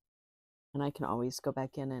 And I can always go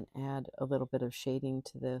back in and add a little bit of shading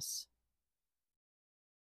to this.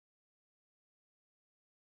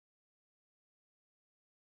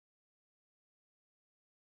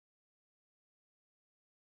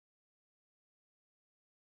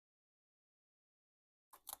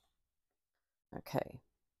 Okay.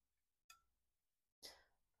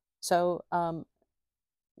 So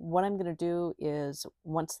what I'm going to do is,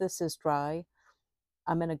 once this is dry,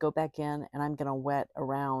 I'm going to go back in and I'm going to wet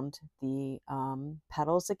around the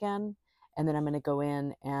petals again. And then I'm going to go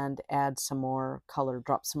in and add some more color,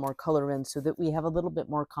 drop some more color in so that we have a little bit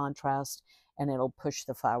more contrast and it'll push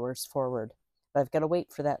the flowers forward. But I've got to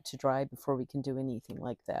wait for that to dry before we can do anything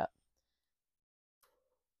like that.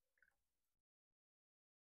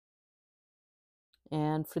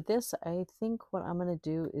 And for this, I think what I'm going to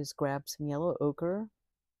do is grab some yellow ochre.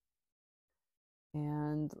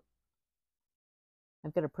 And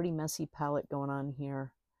I've got a pretty messy palette going on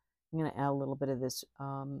here. I'm going to add a little bit of this,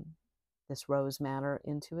 this rose madder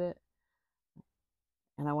into it.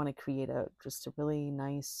 And I want to create just a really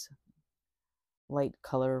nice light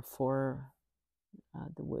color for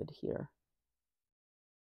the wood here.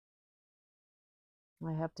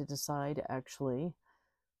 I have to decide, actually,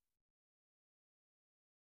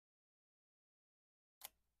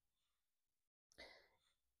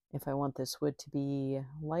 if I want this wood to be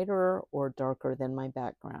lighter or darker than my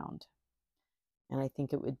background. And I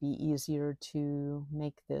think it would be easier to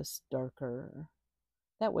make this darker.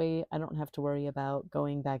 That way I don't have to worry about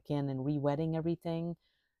going back in and re-wetting everything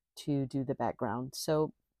to do the background.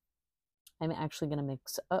 So I'm actually going to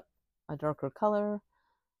mix up a darker color,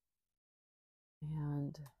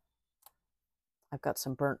 and I've got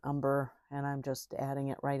some burnt umber, and I'm just adding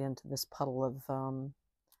it right into this puddle of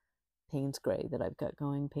Payne's gray that I've got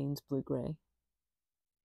going, Payne's blue gray.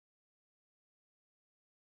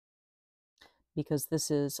 Because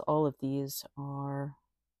this is, all of these are,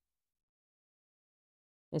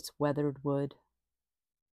 it's weathered wood.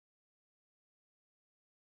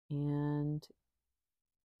 And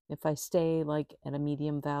if I stay like at a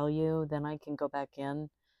medium value, then I can go back in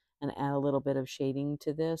and add a little bit of shading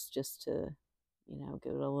to this just to, you know,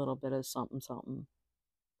 give it a little bit of something, something.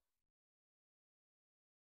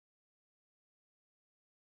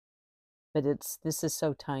 But this is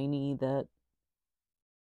so tiny that,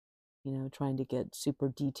 you know, trying to get super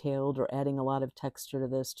detailed or adding a lot of texture to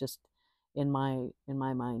this just in my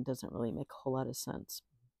mind doesn't really make a whole lot of sense.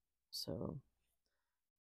 So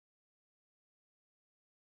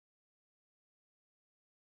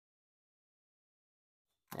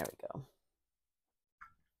there we go.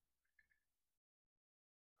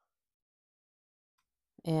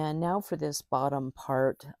 And now for this bottom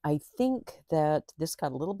part, I think that this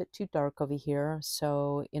got a little bit too dark over here.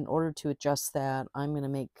 So in order to adjust that, I'm going to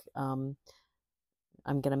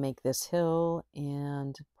make this hill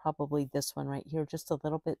and probably this one right here just a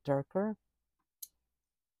little bit darker.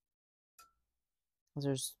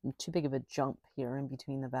 There's too big of a jump here in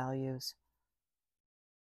between the values.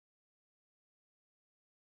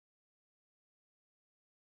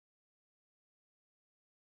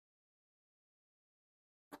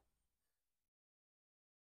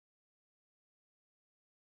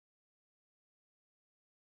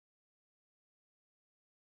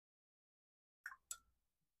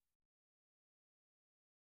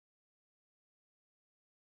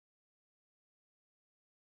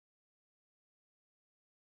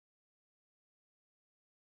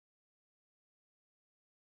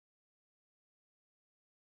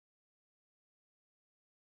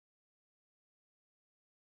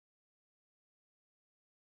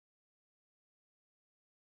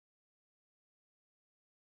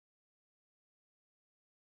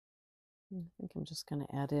 I think I'm just going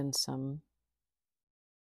to add in some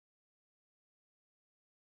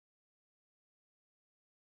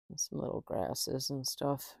little grasses and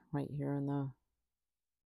stuff right here in the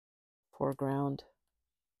foreground.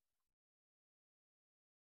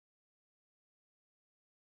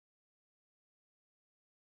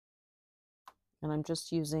 And I'm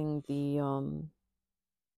just using the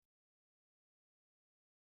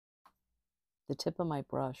tip of my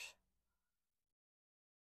brush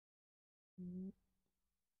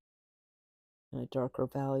in a darker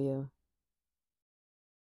value.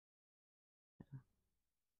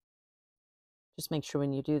 Just make sure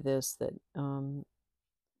when you do this that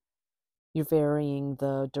you're varying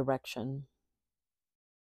the direction.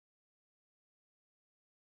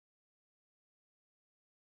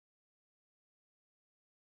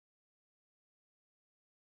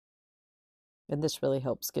 And this really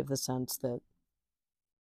helps give the sense that,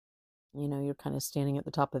 you know, you're kind of standing at the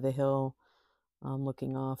top of the hill,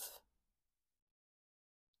 looking off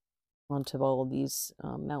onto all of these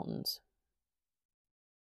mountains.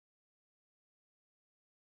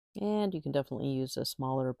 And you can definitely use a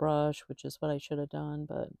smaller brush, which is what I should have done,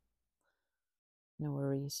 but no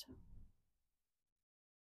worries.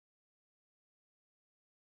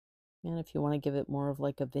 And if you want to give it more of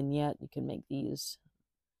like a vignette, you can make these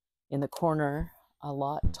in the corner a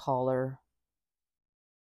lot taller.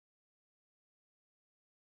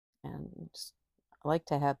 And just, I like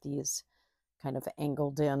to have these kind of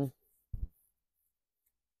angled in.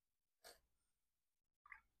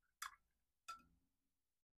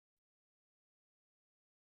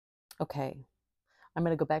 Okay, I'm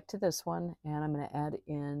going to go back to this one and I'm going to add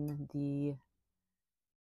in the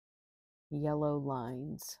yellow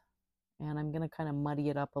lines. And I'm going to kind of muddy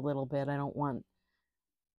it up a little bit. I don't want,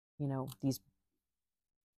 you know, these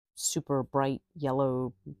super bright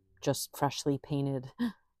yellow, just freshly painted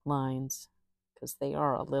lines, because they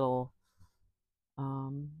are a little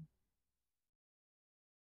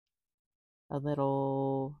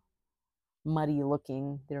muddy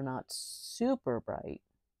looking. They're not super bright.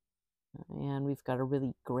 And we've got a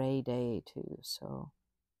really gray day too, so.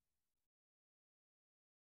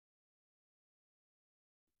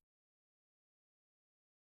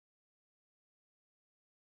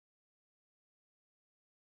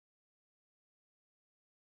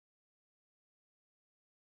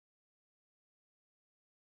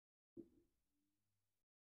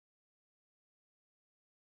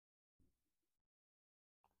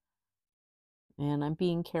 And I'm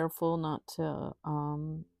being careful not to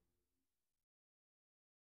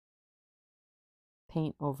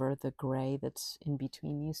paint over the gray that's in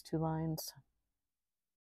between these two lines.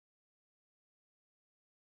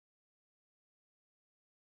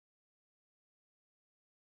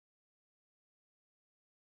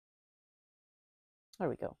 There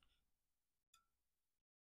we go.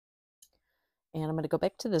 And I'm going to go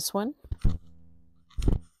back to this one.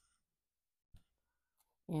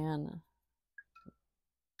 And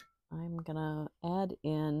I'm going to add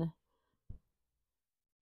in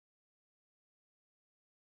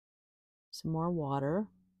some more water.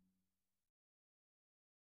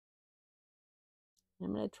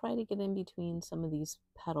 I'm going to try to get in between some of these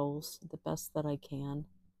petals the best that I can.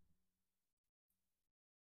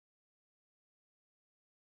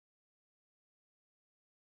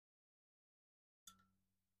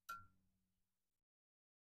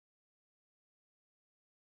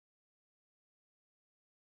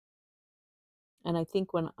 And I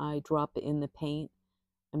think when I drop in the paint,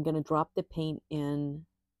 I'm going to drop the paint in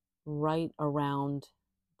right around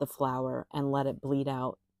the flower and let it bleed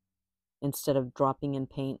out instead of dropping in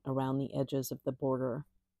paint around the edges of the border,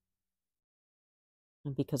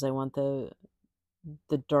 because I want the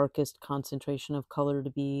darkest concentration of color to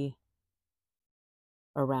be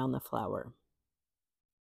around the flower.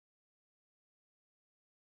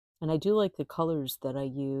 And I do like the colors that I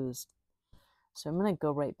used. So I'm going to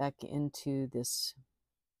go right back into this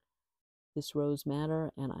rose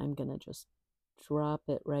madder, and I'm going to just drop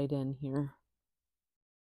it right in here.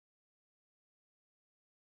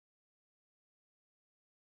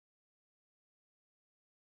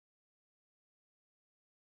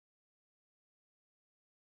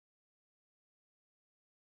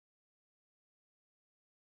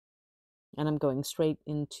 And I'm going straight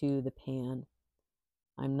into the pan.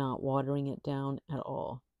 I'm not watering it down at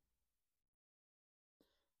all.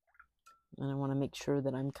 And I want to make sure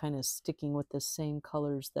that I'm kind of sticking with the same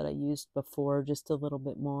colors that I used before, just a little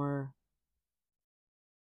bit more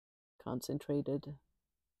concentrated.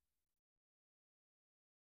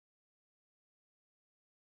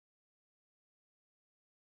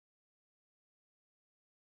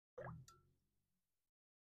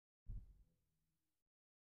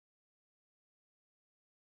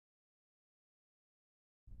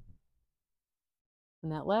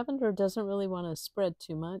 And that lavender doesn't really want to spread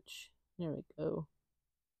too much. There we go.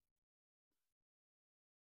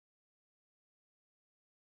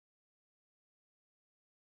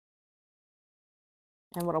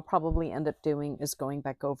 And what I'll probably end up doing is going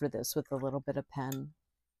back over this with a little bit of pen,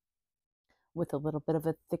 with a little bit of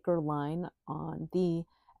a thicker line on the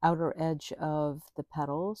outer edge of the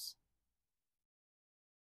petals.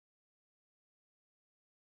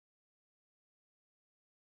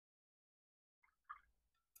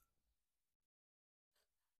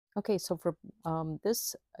 Okay, so for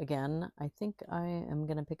this, again, I think I am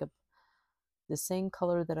going to pick up the same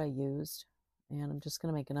color that I used, and I'm just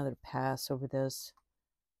going to make another pass over this.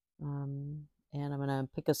 And I'm going to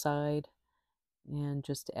pick a side and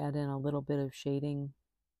just add in a little bit of shading.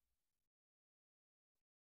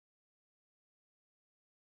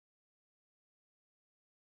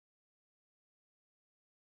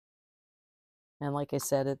 And like I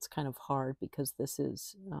said, it's kind of hard because this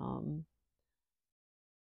is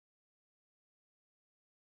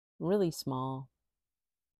really small,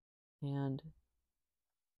 and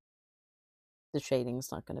the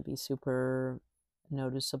shading's not going to be super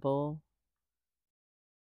noticeable.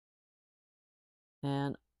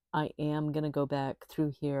 And I am going to go back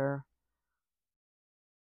through here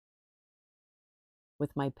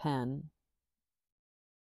with my pen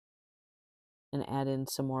and add in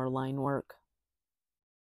some more line work.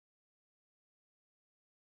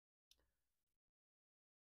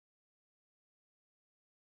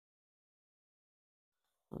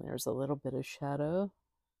 And there's a little bit of shadow,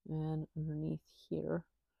 and underneath here.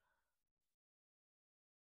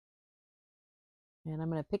 And I'm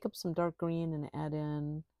going to pick up some dark green and add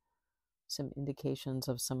in some indications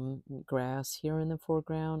of some grass here in the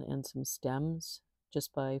foreground and some stems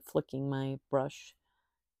just by flicking my brush.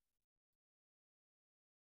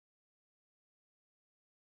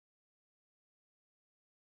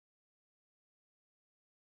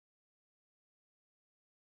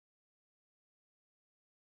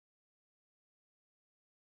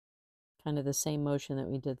 Kind of the same motion that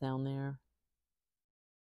we did down there.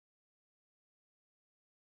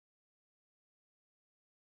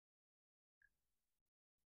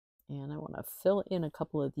 And I want to fill in a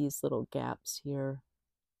couple of these little gaps here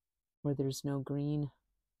where there's no green.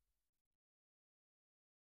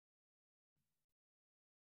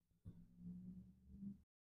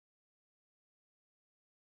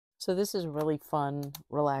 So this is a really fun,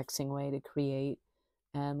 relaxing way to create.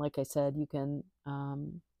 And like I said, you can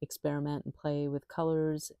experiment and play with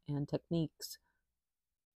colors and techniques.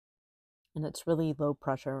 And it's really low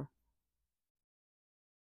pressure.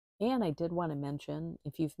 And I did want to mention,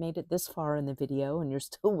 if you've made it this far in the video and you're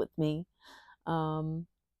still with me, that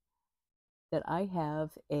I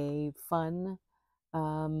have a fun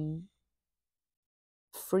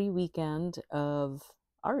free weekend of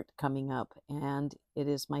art coming up. And it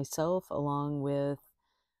is myself along with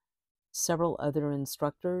several other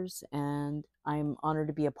instructors, and I'm honored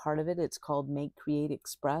to be a part of it. It's called Make Create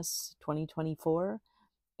Express 2024.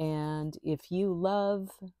 And if you love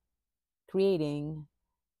creating,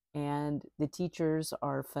 and the teachers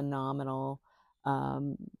are phenomenal,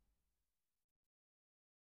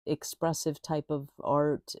 expressive type of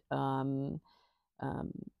art,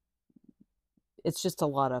 it's just a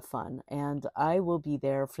lot of fun. And I will be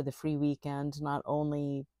there for the free weekend, not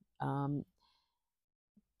only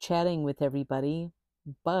chatting with everybody,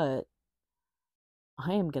 but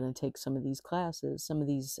I am going to take some of these classes, some of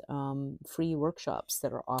these free workshops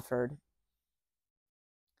that are offered.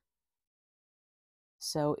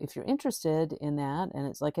 So if you're interested in that, and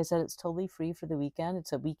it's like I said, it's totally free for the weekend.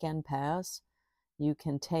 It's a weekend pass. You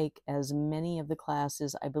can take as many of the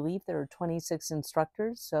classes. I believe there are 26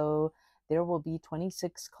 instructors, so there will be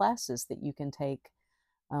 26 classes that you can take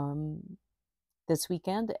this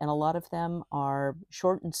weekend, and a lot of them are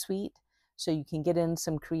short and sweet, so you can get in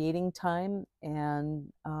some creating time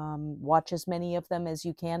and watch as many of them as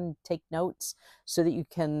you can, take notes so that you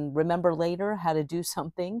can remember later how to do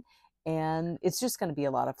something, and it's just going to be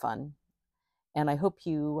a lot of fun. And I hope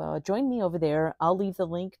you join me over there. I'll leave the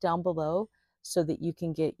link down below so that you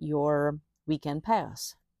can get your weekend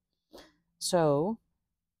pass. So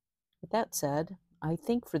with that said, I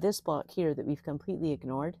think for this block here that we've completely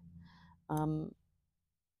ignored, I'm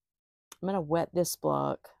going to wet this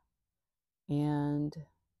block, and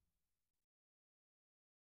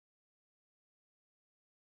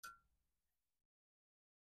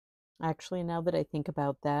actually, now that I think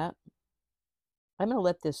about that, I'm going to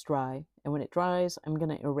let this dry. And when it dries, I'm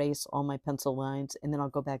going to erase all my pencil lines, and then I'll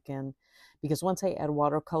go back in, because once I add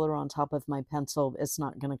watercolor on top of my pencil, it's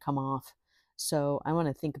not going to come off. So I want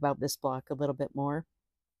to think about this block a little bit more.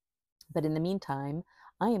 But in the meantime,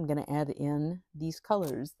 I am going to add in these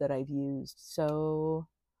colors that I've used. So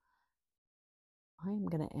I'm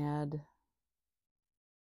going to add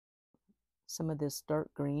some of this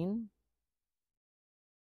dark green.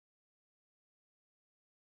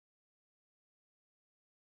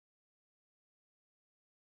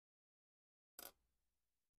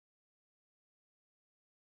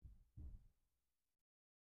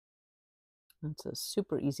 That's a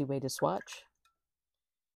super easy way to swatch.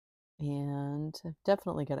 And I've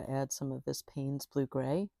definitely got to add some of this Payne's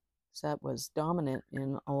blue-gray. So that was dominant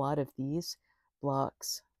in a lot of these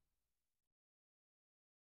blocks.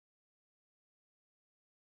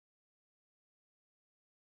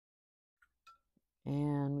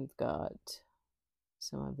 And we've got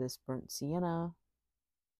some of this burnt sienna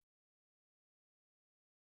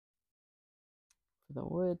for the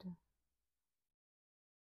wood.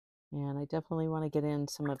 And I definitely want to get in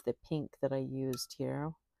some of the pink that I used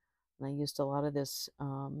here. And I used a lot of this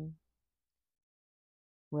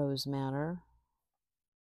rose madder.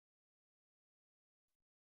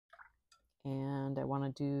 And I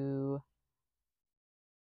want to do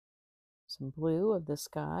some blue of the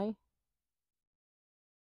sky.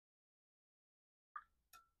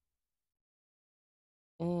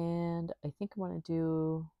 And I think I want to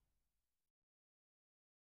do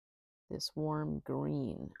this warm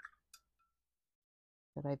green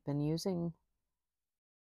that I've been using.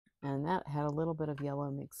 And that had a little bit of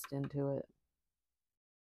yellow mixed into it.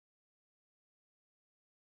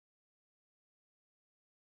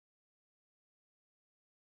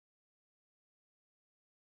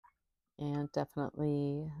 And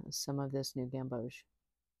definitely some of this new gamboge.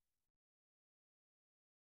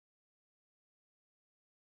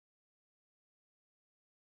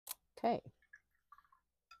 Okay.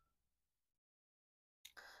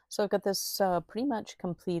 So I've got this pretty much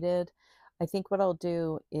completed. I think what I'll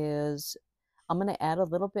do is I'm going to add a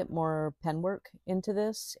little bit more pen work into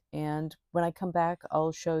this, and when I come back,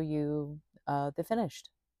 I'll show you the finished.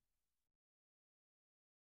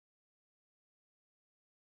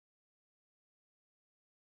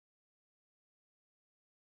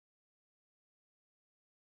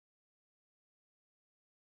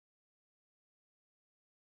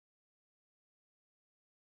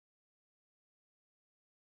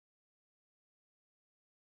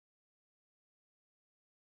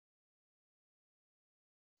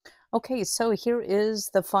 Okay, so here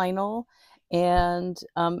is the final, and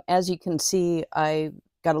as you can see, I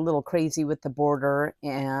got a little crazy with the border,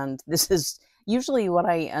 and this is usually what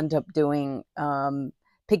I end up doing,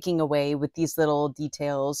 picking away with these little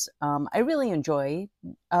details. I really enjoy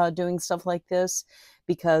doing stuff like this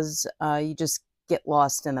because you just get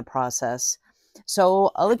lost in the process.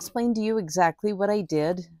 So I'll explain to you exactly what I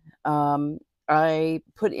did. Um, I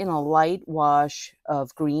put in a light wash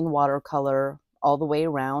of green watercolor all the way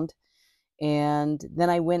around. And then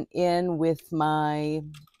I went in with my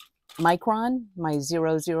Micron, my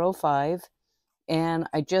 005, and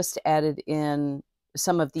I just added in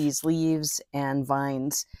some of these leaves and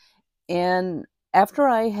vines. And after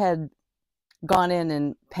I had gone in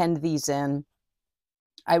and penned these in,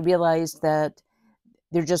 I realized that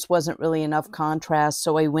there just wasn't really enough contrast.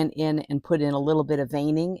 So I went in and put in a little bit of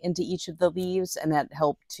veining into each of the leaves, and that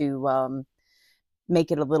helped to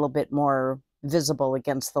make it a little bit more visible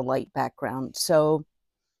against the light background. So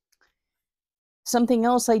something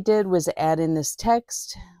else I did was add in this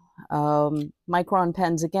text, Micron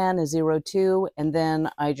pens again, a 02, and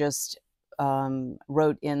then I just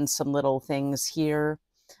wrote in some little things here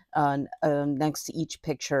next to each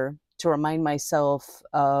picture to remind myself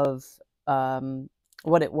of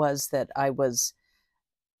what it was that I was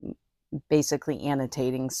basically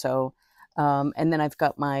annotating. So, and then I've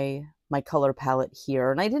got my color palette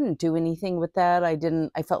here, and I didn't do anything with that.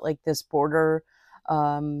 I felt like this border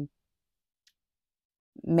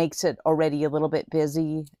makes it already a little bit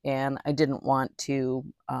busy, and I didn't want to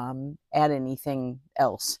add anything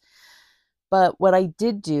else. But what I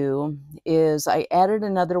did do is I added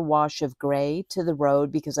another wash of gray to the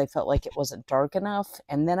road because I felt like it wasn't dark enough.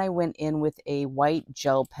 And then I went in with a white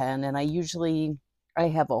gel pen, and I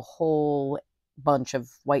have a whole bunch of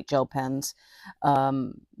white gel pens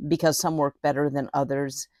because some work better than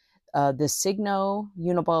others. The Signo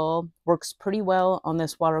Uniball works pretty well on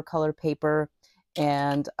this watercolor paper,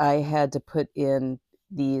 and I had to put in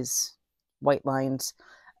these white lines.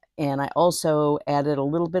 And I also added a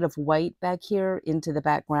little bit of white back here into the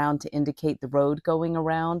background to indicate the road going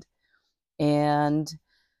around. And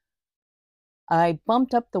I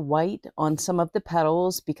bumped up the white on some of the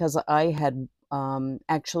petals because I had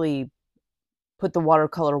actually put the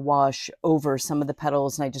watercolor wash over some of the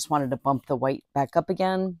petals, and I just wanted to bump the white back up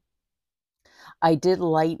again. I did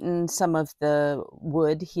lighten some of the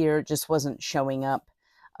wood here, it just wasn't showing up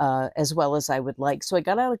as well as I would like. So I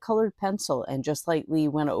got out a colored pencil and just lightly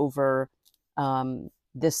went over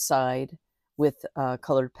this side with a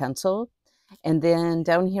colored pencil. And then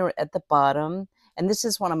down here at the bottom, and this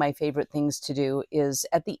is one of my favorite things to do, is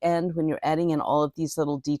at the end when you're adding in all of these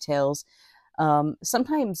little details,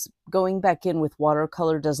 Sometimes going back in with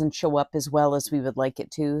watercolor doesn't show up as well as we would like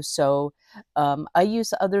it to. So I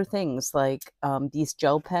use other things like these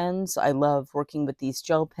gel pens. I love working with these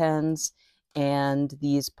gel pens, and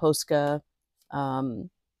these Posca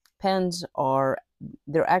pens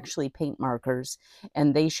they're actually paint markers,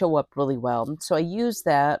 and they show up really well. So I use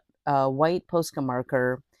that white Posca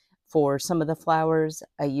marker for some of the flowers.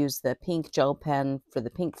 I use the pink gel pen for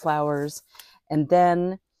the pink flowers. And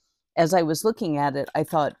then as I was looking at it, I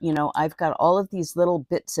thought, I've got all of these little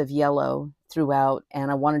bits of yellow throughout, and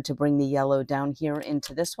I wanted to bring the yellow down here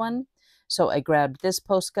into this one. So I grabbed this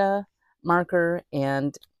Posca marker,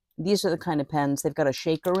 and these are the kind of pens, they've got a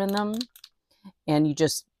shaker in them, and you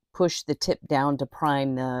just push the tip down to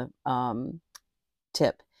prime the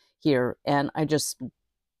tip here. And I just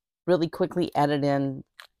really quickly added in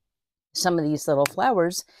some of these little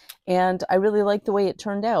flowers, and I really like the way it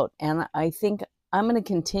turned out. And I think I'm going to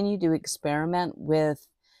continue to experiment with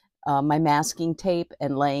my masking tape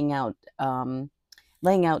and laying out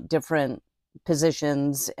different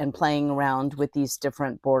positions and playing around with these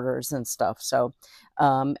different borders and stuff. So,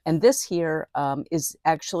 and this here is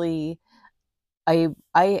actually,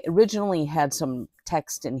 I originally had some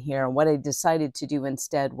text in here. What I decided to do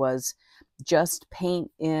instead was just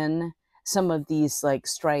paint in some of these like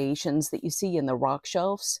striations that you see in the rock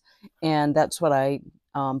shelves. And that's what I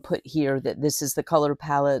put here, that this is the color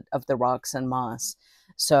palette of the rocks and moss.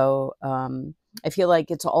 So I feel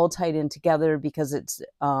like it's all tied in together because it's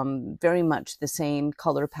very much the same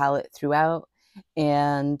color palette throughout.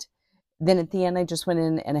 And then at the end, I just went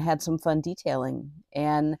in and I had some fun detailing.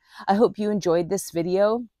 And I hope you enjoyed this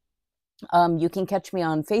video. You can catch me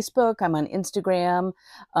on Facebook. I'm on Instagram.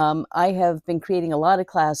 I have been creating a lot of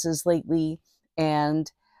classes lately,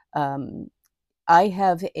 and I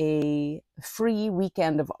have a free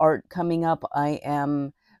weekend of art coming up. I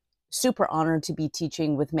am super honored to be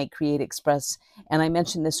teaching with Make Create Express, and I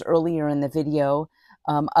mentioned this earlier in the video.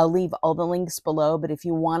 I'll leave all the links below, but if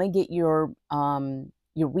you want to get your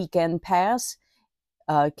weekend pass,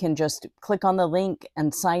 can just click on the link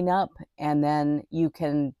and sign up, and then you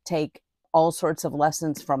can take all sorts of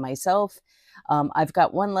lessons from myself. I've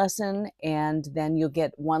got one lesson, and then you'll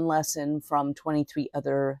get one lesson from 23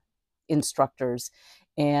 other instructors.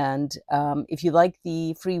 And if you like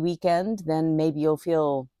the free weekend, then maybe you'll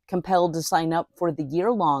feel compelled to sign up for the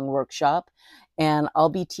year-long workshop. And I'll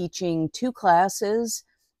be teaching 2 classes,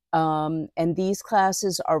 and these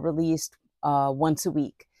classes are released once a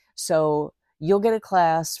week. So you'll get a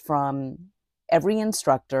class from every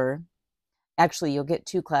instructor. Actually, you'll get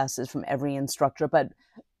 2 classes from every instructor, but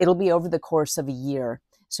it'll be over the course of a year.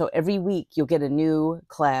 So every week you'll get a new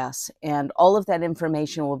class, and all of that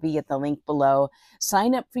information will be at the link below.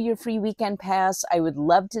 Sign up for your free weekend pass. I would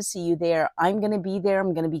love to see you there. I'm going to be there.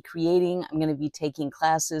 I'm going to be creating. I'm going to be taking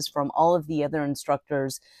classes from all of the other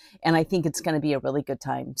instructors, and I think it's going to be a really good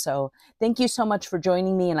time. So thank you so much for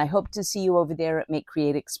joining me, and I hope to see you over there at Make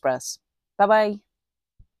Create Express. Bye-bye.